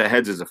roster that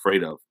heads is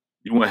afraid of.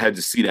 You want heads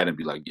to see that and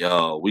be like,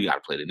 yo, we got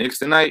to play the Knicks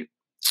tonight?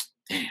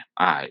 Damn,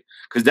 all right.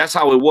 Because that's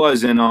how it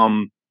was in,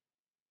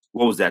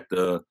 what was that,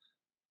 the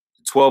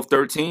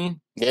 12-13?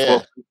 Yeah.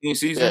 12-13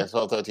 season? Yeah,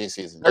 12-13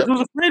 season. Heads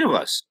was afraid of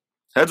us.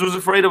 Heads was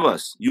afraid of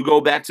us. You go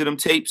back to them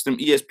tapes, them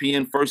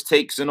ESPN first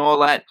takes and all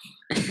that.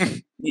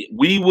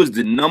 We was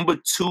the number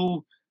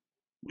 2.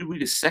 We were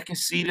the 2nd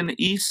seed in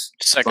the East.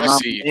 Second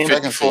seed.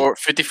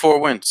 54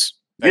 wins.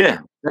 Yeah,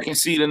 2nd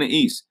seed in the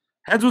East.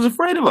 Heads was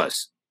afraid of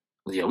us.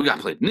 Yeah, we got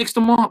to play the Knicks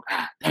tomorrow.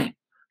 Damn.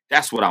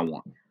 That's what I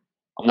want.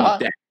 I want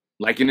that.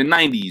 Like in the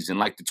 90s and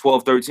like the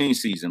 12-13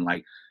 season,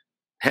 like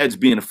heads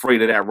being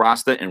afraid of that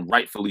roster, and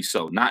rightfully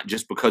so. Not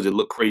just because it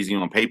looked crazy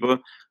on paper,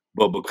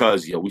 but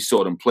because, we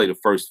saw them play the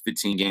first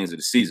 15 games of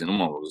the season. Them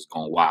was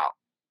going wild.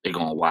 They're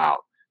going wild.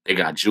 They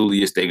got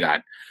Julius. They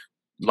got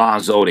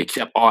Lonzo. They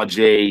kept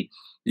RJ.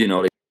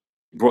 They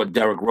brought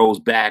Derrick Rose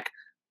back.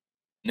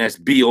 And that's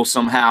Beal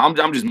somehow.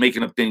 I'm just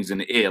making up things in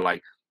the air.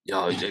 Like, they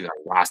got a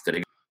roster.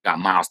 They got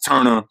Miles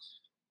Turner.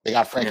 They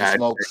got Frankie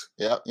Smokes.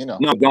 Yeah,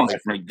 No, don't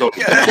have Frank. Don't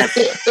have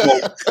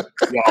Smokes.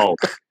 Yo.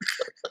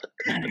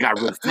 Man, they got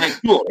real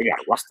Frank. They got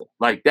a roster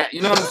like that.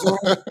 You know what I'm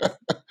saying?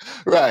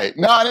 Right.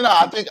 No.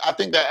 I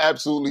think that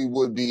absolutely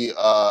would be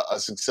a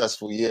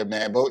successful year,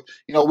 man. But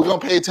we're gonna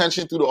pay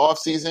attention through the off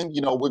season.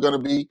 We're gonna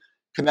be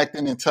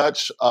connecting in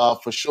touch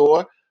for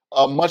sure.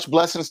 Much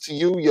blessings to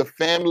you, your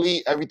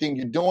family, everything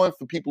you're doing.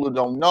 For people who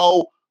don't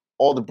know,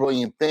 all the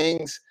brilliant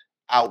things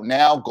out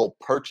now. Go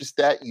purchase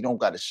that. You don't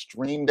got to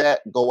stream that.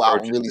 Go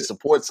out and really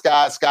support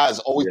Sky. Sky has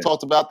always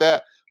talked about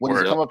that when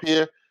he's come up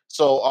here.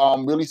 So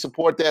really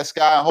support that,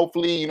 Sky. And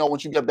hopefully,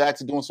 once you get back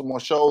to doing some more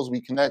shows, we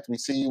connect, we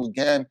see you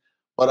again.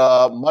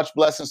 But much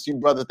blessings to you,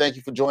 brother. Thank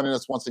you for joining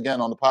us once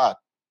again on the pod.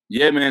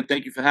 Yeah, man.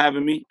 Thank you for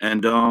having me.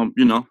 And,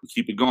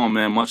 keep it going,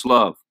 man. Much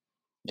love.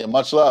 Yeah,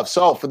 much love.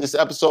 So for this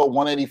episode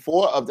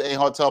 184 of the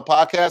A-Hotel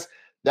Podcast,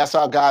 that's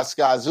our guy,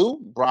 Sky Zoo,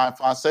 Brian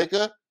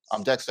Fonseca.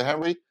 I'm Dexter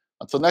Henry.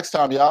 Until next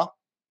time, y'all.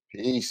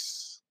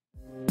 Peace.